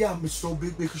will, yeah, Mr.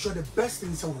 Big, because you're the best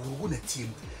things of a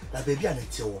team. That baby and a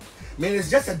tail. Man, it's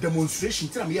just a demonstration.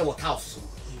 Tell me what house.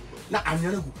 Now, I'm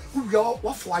going to go. We are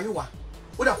what for you are.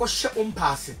 What I was shut on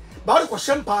passing. But I was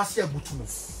shut past here, Butumo.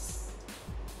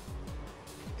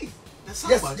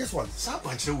 Yes, just one.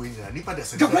 Somebody win. Nipa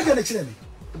the the way you're chilling.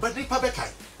 But Nipa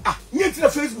Bekai. Ah, near to the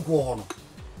Facebook war.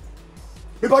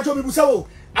 Because you'll be so.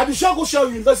 I be sure go show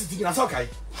university in Asakai.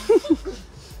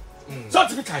 So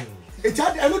to be kind. It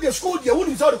had I know the school, they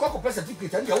wouldn't sell the cocoa press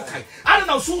certificate and the okay. I don't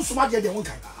know soon so much they won't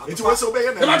kind. It was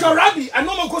obeying the matter Rabbi, I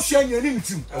know go share your name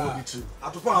too. I will be too.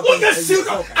 At the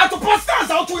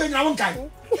posters out to your own kind.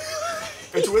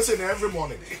 It was in every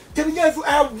morning. Can you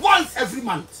once every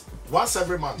month? Once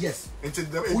every month? Yes. Until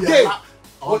the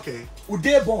okay.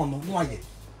 Uday born no way.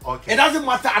 Okay. It doesn't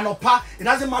matter anopa, it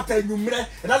doesn't matter numere,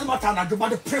 it doesn't matter anadu,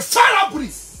 but preferably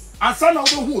and son of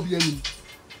who will be any.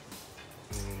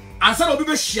 And son of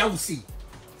be share will see.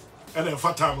 And then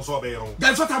for time so be on.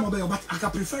 Then for time obey, but I can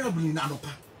preferably in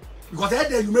anopa. Because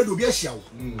there you made to be a share.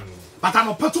 But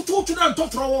anopa to them to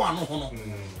throw one.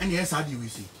 And yes, I do we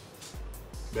see.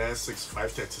 There's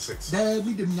 5:36. There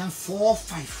be them 4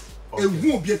 5. A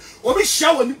won't be obi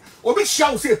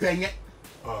share say penye.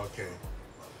 Okay.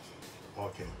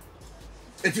 Okay.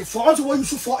 It is for us when you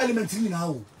 4 elements in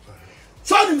now.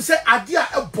 So him say adia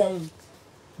e bon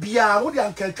bia wo de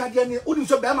ankalkade ne wo dim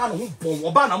so be ma no ho bon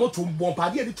oba na moto bon pa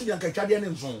de tu de ankalkade ne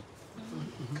nson.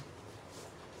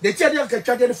 De tia de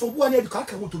ankalkade ne fo bu anya de ka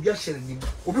ka moto bia hye ni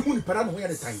obi hu ni para no ho ya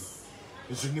de tan.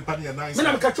 Is ni pa de nice. Me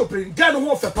na me ka chopre ga no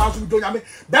ho fe pa so do nya me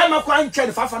be ma kwa nche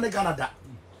de 500 Ghana da.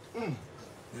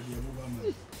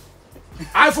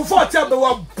 I for 4 tell me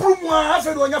wa brum wa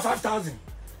fe do nya 5,000.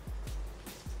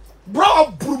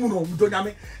 Bro brum no do nya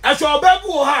me e so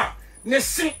obabu ha ne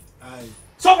si.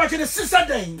 So much in the sister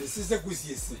day. The sister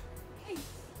kusi.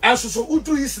 And so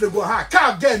utu is the go ha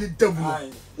car get it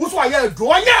double. What's why you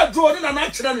draw in a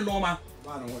natural and normal.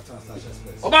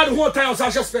 About the whole time of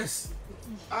such a space.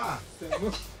 Ah,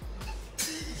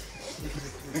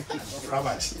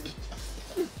 Robert.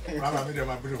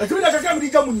 I think I can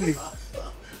become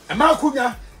a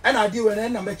Makunya and I do an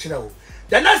end of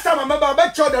the next time I remember I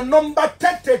bet you the number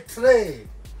 33.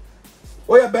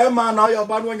 Oh, you're bad man now, you're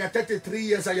bad when you're 33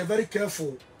 years and you're very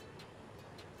careful.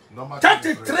 Number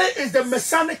 33 is the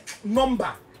Masonic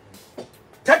number.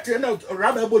 30 no,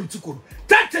 rather 33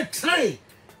 33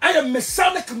 I am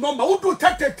mechanic number. Who do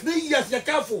 33 years? You're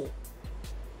careful.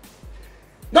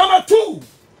 Number 2.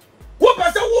 Who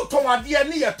person who to my dear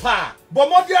near pa? But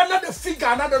more dear another figure,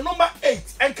 another number 8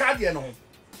 and cardian on.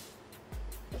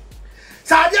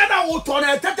 Sadiana who to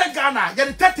a 30 Ghana,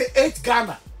 get 38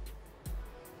 Ghana.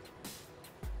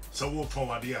 So who to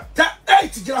my dear?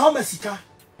 8 Jahomesika.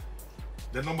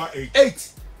 The number 8.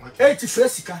 8. Okay. 8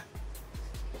 Fresica.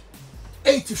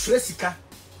 8 Fresica.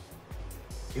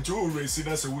 It will raise it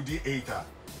as a woody 8.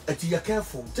 At your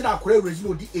careful. Till I could raise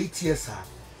no 8 years.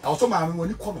 I was on my when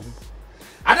you come home.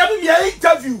 I never me an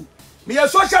interview. Me a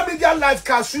social media live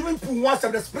cast swimming pool once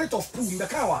of the spirit of pool in the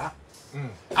car.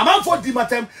 I'm out for the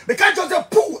matem. Me can't just a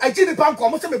pool. I did the bank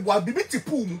almost a boy be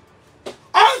pool.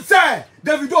 Answer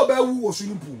David Obewu was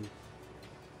swimming pool.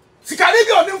 She can leave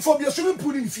your name from your swimming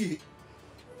pool in fee.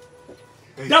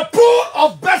 The pool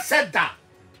of Bethesda.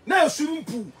 Now swimming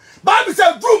pool. Bible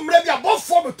says room maybe above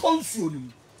 4 tons you.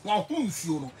 Now who's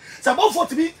you know? It's about 4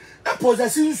 to be a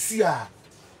possessing you.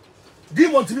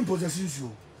 Demon to be possessing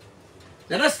you.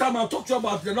 The next time I'll talk to you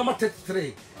about the number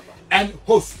 33 and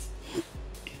host.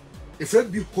 If you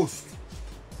be host,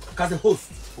 because a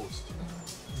host.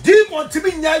 Demon to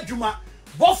be near Juma,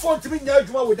 both want to be near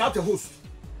Juma without a host.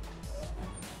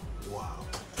 Wow.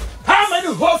 How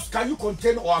many hosts can you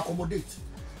contain or accommodate?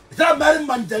 Is that Mary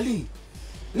Magdalene?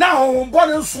 Now, I'm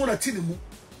born in soon at Tinimu.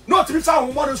 Not to be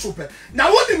found modern super. Now,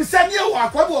 what did we say near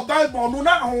Bible? No,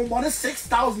 now I'm born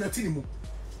 6,000 at Tinimu.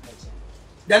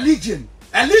 The Legion.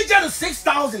 A Legion is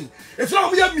 6,000. It's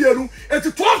not me a Miru.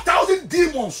 It's 12,000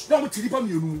 demons. No,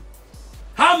 Tilipa.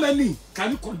 How many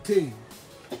can you contain?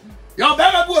 Your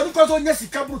baby boy because on yes,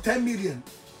 10 million.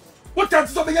 What time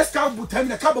is over yes, 10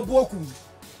 million? A couple of boku.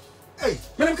 Hey,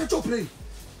 man, I'm going play.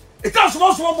 It comes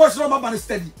from small boys, no man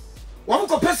steady. One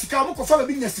go Pesica, one go for a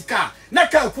business car.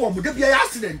 Naka form, there be an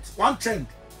accident, one trend.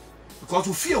 Because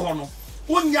we fear one.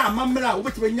 1 year, Mamma,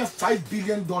 over $5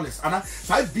 billion, and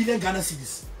 5 billion Ghana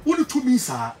cedis. Only 2 means,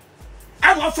 sir.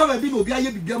 I want for a big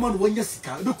Obia be German 1 year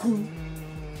car. The cool.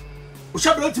 We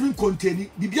shall not even contain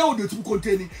it. The Bia to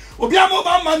contain it. Obia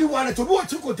mobile money wallet to go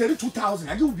to contain 2,000.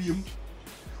 I do be him.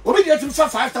 Obi get to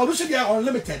 5,000, should be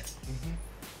unlimited.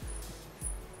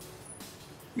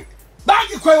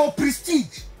 Bag equal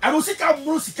prestige. I don't think I'm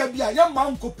most can young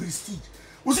man go prestige.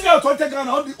 We see our contact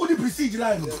on the prestige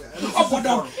line. Up or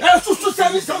down. And so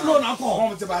service some loan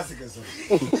alcohol to bicycles.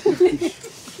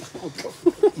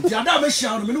 The other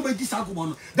mission, we know this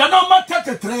argument. The number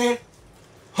 33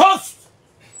 host.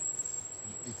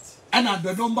 And at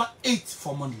the number 8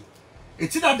 for money.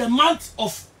 It's in the month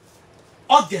of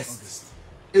August.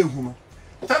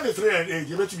 33 and 8,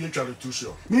 you bet me trying to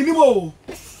show. Minimum.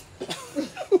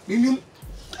 Minimum.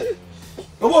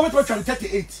 Over what can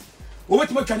 38. Over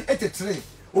what can 83.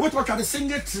 Over what can a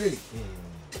single tree.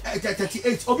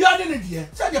 38. Obiana in the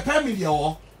say the pay me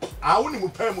or I only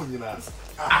pay money now.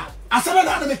 I said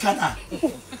another mechanic.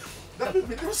 That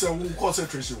means some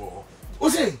concentration.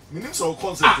 What's it? Meaning so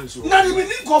concentration. Not even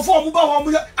conform about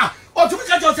or to make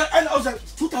a and I was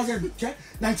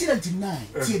 1999,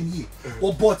 10 years.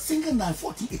 Or bought single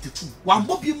 1482. One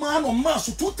Bobby man on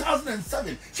Mars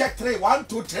 2007. Check 3, 1,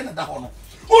 2, 10 and down.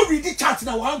 Oh, read the chat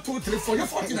now 1, 2, 3, 4,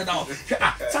 14 and down.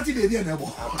 Saturday, dear never.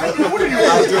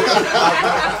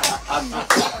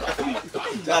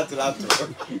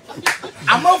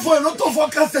 I'm not for a lot of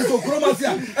forecasters or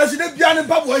chromasia as you did beyond in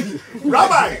Babway.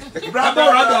 Rabbi,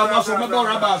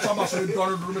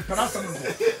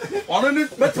 only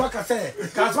let what I say.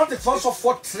 Because what the first of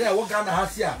 4 3 I walk down the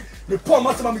house here. The poor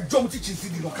master of John teaching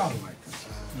city no come.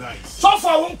 Nice. So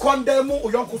far, I won't condemn or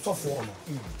young so for.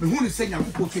 The who is saying, I'm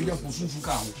going to tell you to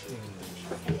come.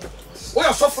 We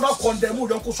are suffering condemn or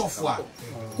young so far.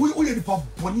 We are the pop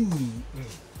bonnie.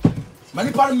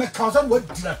 Many parents make cousin what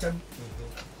did I tell?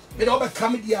 It all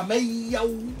become the may.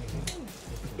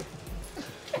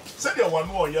 Said you one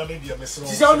more young lady, Miss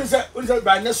Rose. She only said,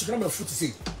 by next to come a foot to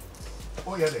see.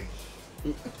 Oh, yeah, they.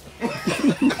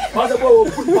 What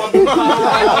about put I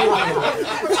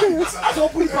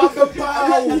don't put the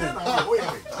power.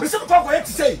 Mr. Coco had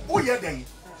to say, oh, yeah, they.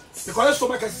 Because I so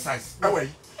much exercise. Away.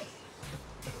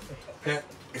 Who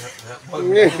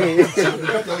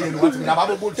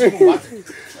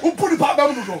put the power?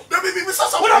 Let me be so.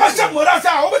 What am I saying? What I say?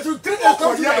 I want to drink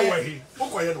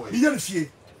away. You see.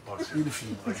 You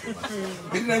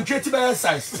didn't get to the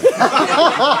size.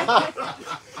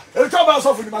 It'll come out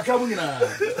of the Macamina.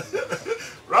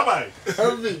 Rabbi,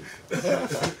 help me.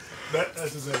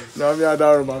 That's to say. No, I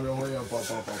don't remember.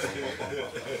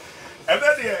 And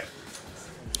then,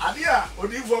 Adia, what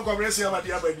do you for conversation about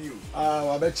the other new?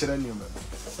 I bet you.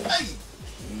 Hey,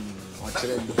 what's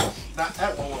it? That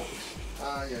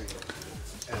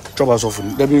Trouble us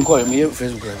often. They been calling me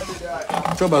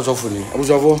Facebook. Trouble us often. I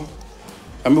was over.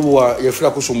 I remember your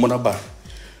friend was on Monaba.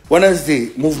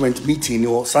 Wednesday movement meeting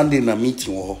or Sunday na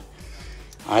meeting or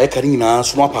I carry na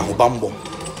swap a bambo.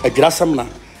 A grasamna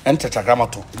and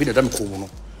tetragrammaton. Be the damn cool.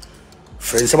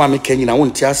 Friends, I'm making I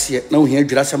won't tell you no here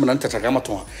grasamna and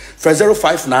tetragrammaton. For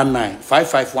 0599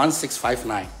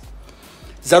 551659.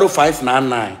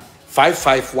 0599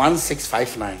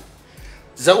 551659.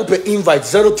 Open invite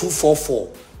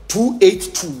 0244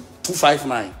 282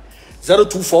 259.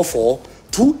 0244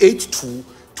 282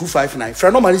 259.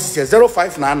 Friend number is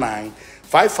 0599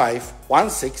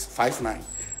 551659.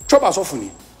 Trouble us often.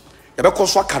 You better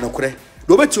so canokre.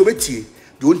 Do beti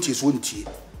don't tease won't tea.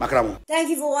 Macramo. Thank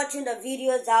you for watching the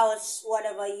video. That was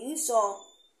whatever you saw.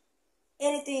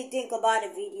 Anything you think about the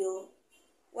video,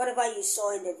 whatever you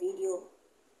saw in the video.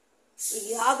 If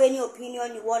you have any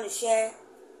opinion you want to share,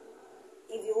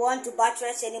 if you want to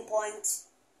buttress any point,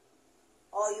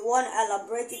 or you want to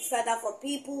elaborate it further for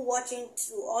people watching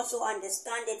to also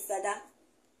understand it further,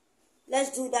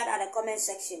 let's do that at the comment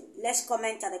section. Let's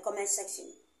comment at the comment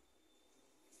section.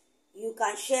 You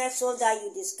can share so that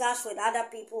you discuss with other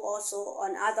people also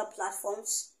on other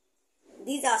platforms.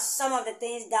 These are some of the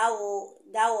things that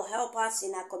will help us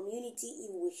in our community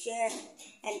if we share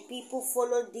and people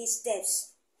follow these steps.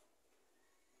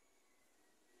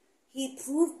 He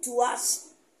proved to us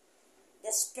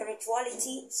the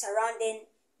spirituality surrounding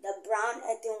the brown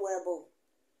earthenware bowl.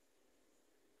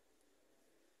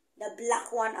 The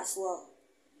black one as well.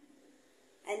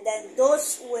 And then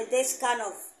those with this kind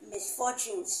of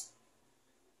misfortunes,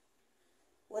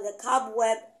 with the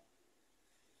cobweb,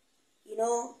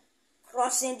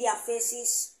 crossing their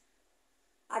faces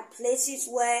at places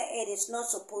where it is not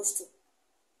supposed to.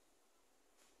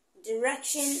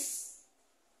 Direction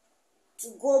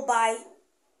to go by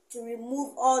to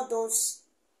remove all those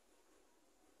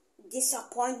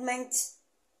disappointments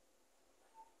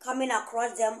coming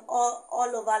across them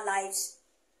all over lives.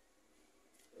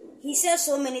 He says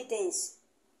so many things.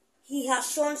 He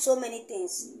has shown so many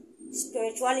things.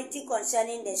 Spirituality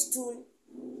concerning the stool,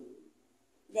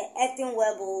 the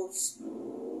earthenware bowls,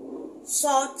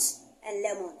 salt and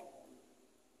lemon.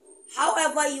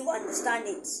 However you understand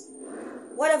it,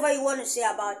 whatever you want to say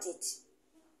about it,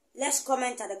 let's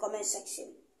comment at the comment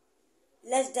section.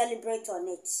 Let's deliberate on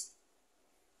it.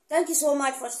 Thank you so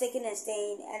much for sticking and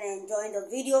staying and enjoying the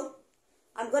video.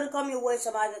 I'm going to come your way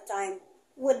some other time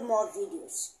with more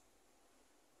videos.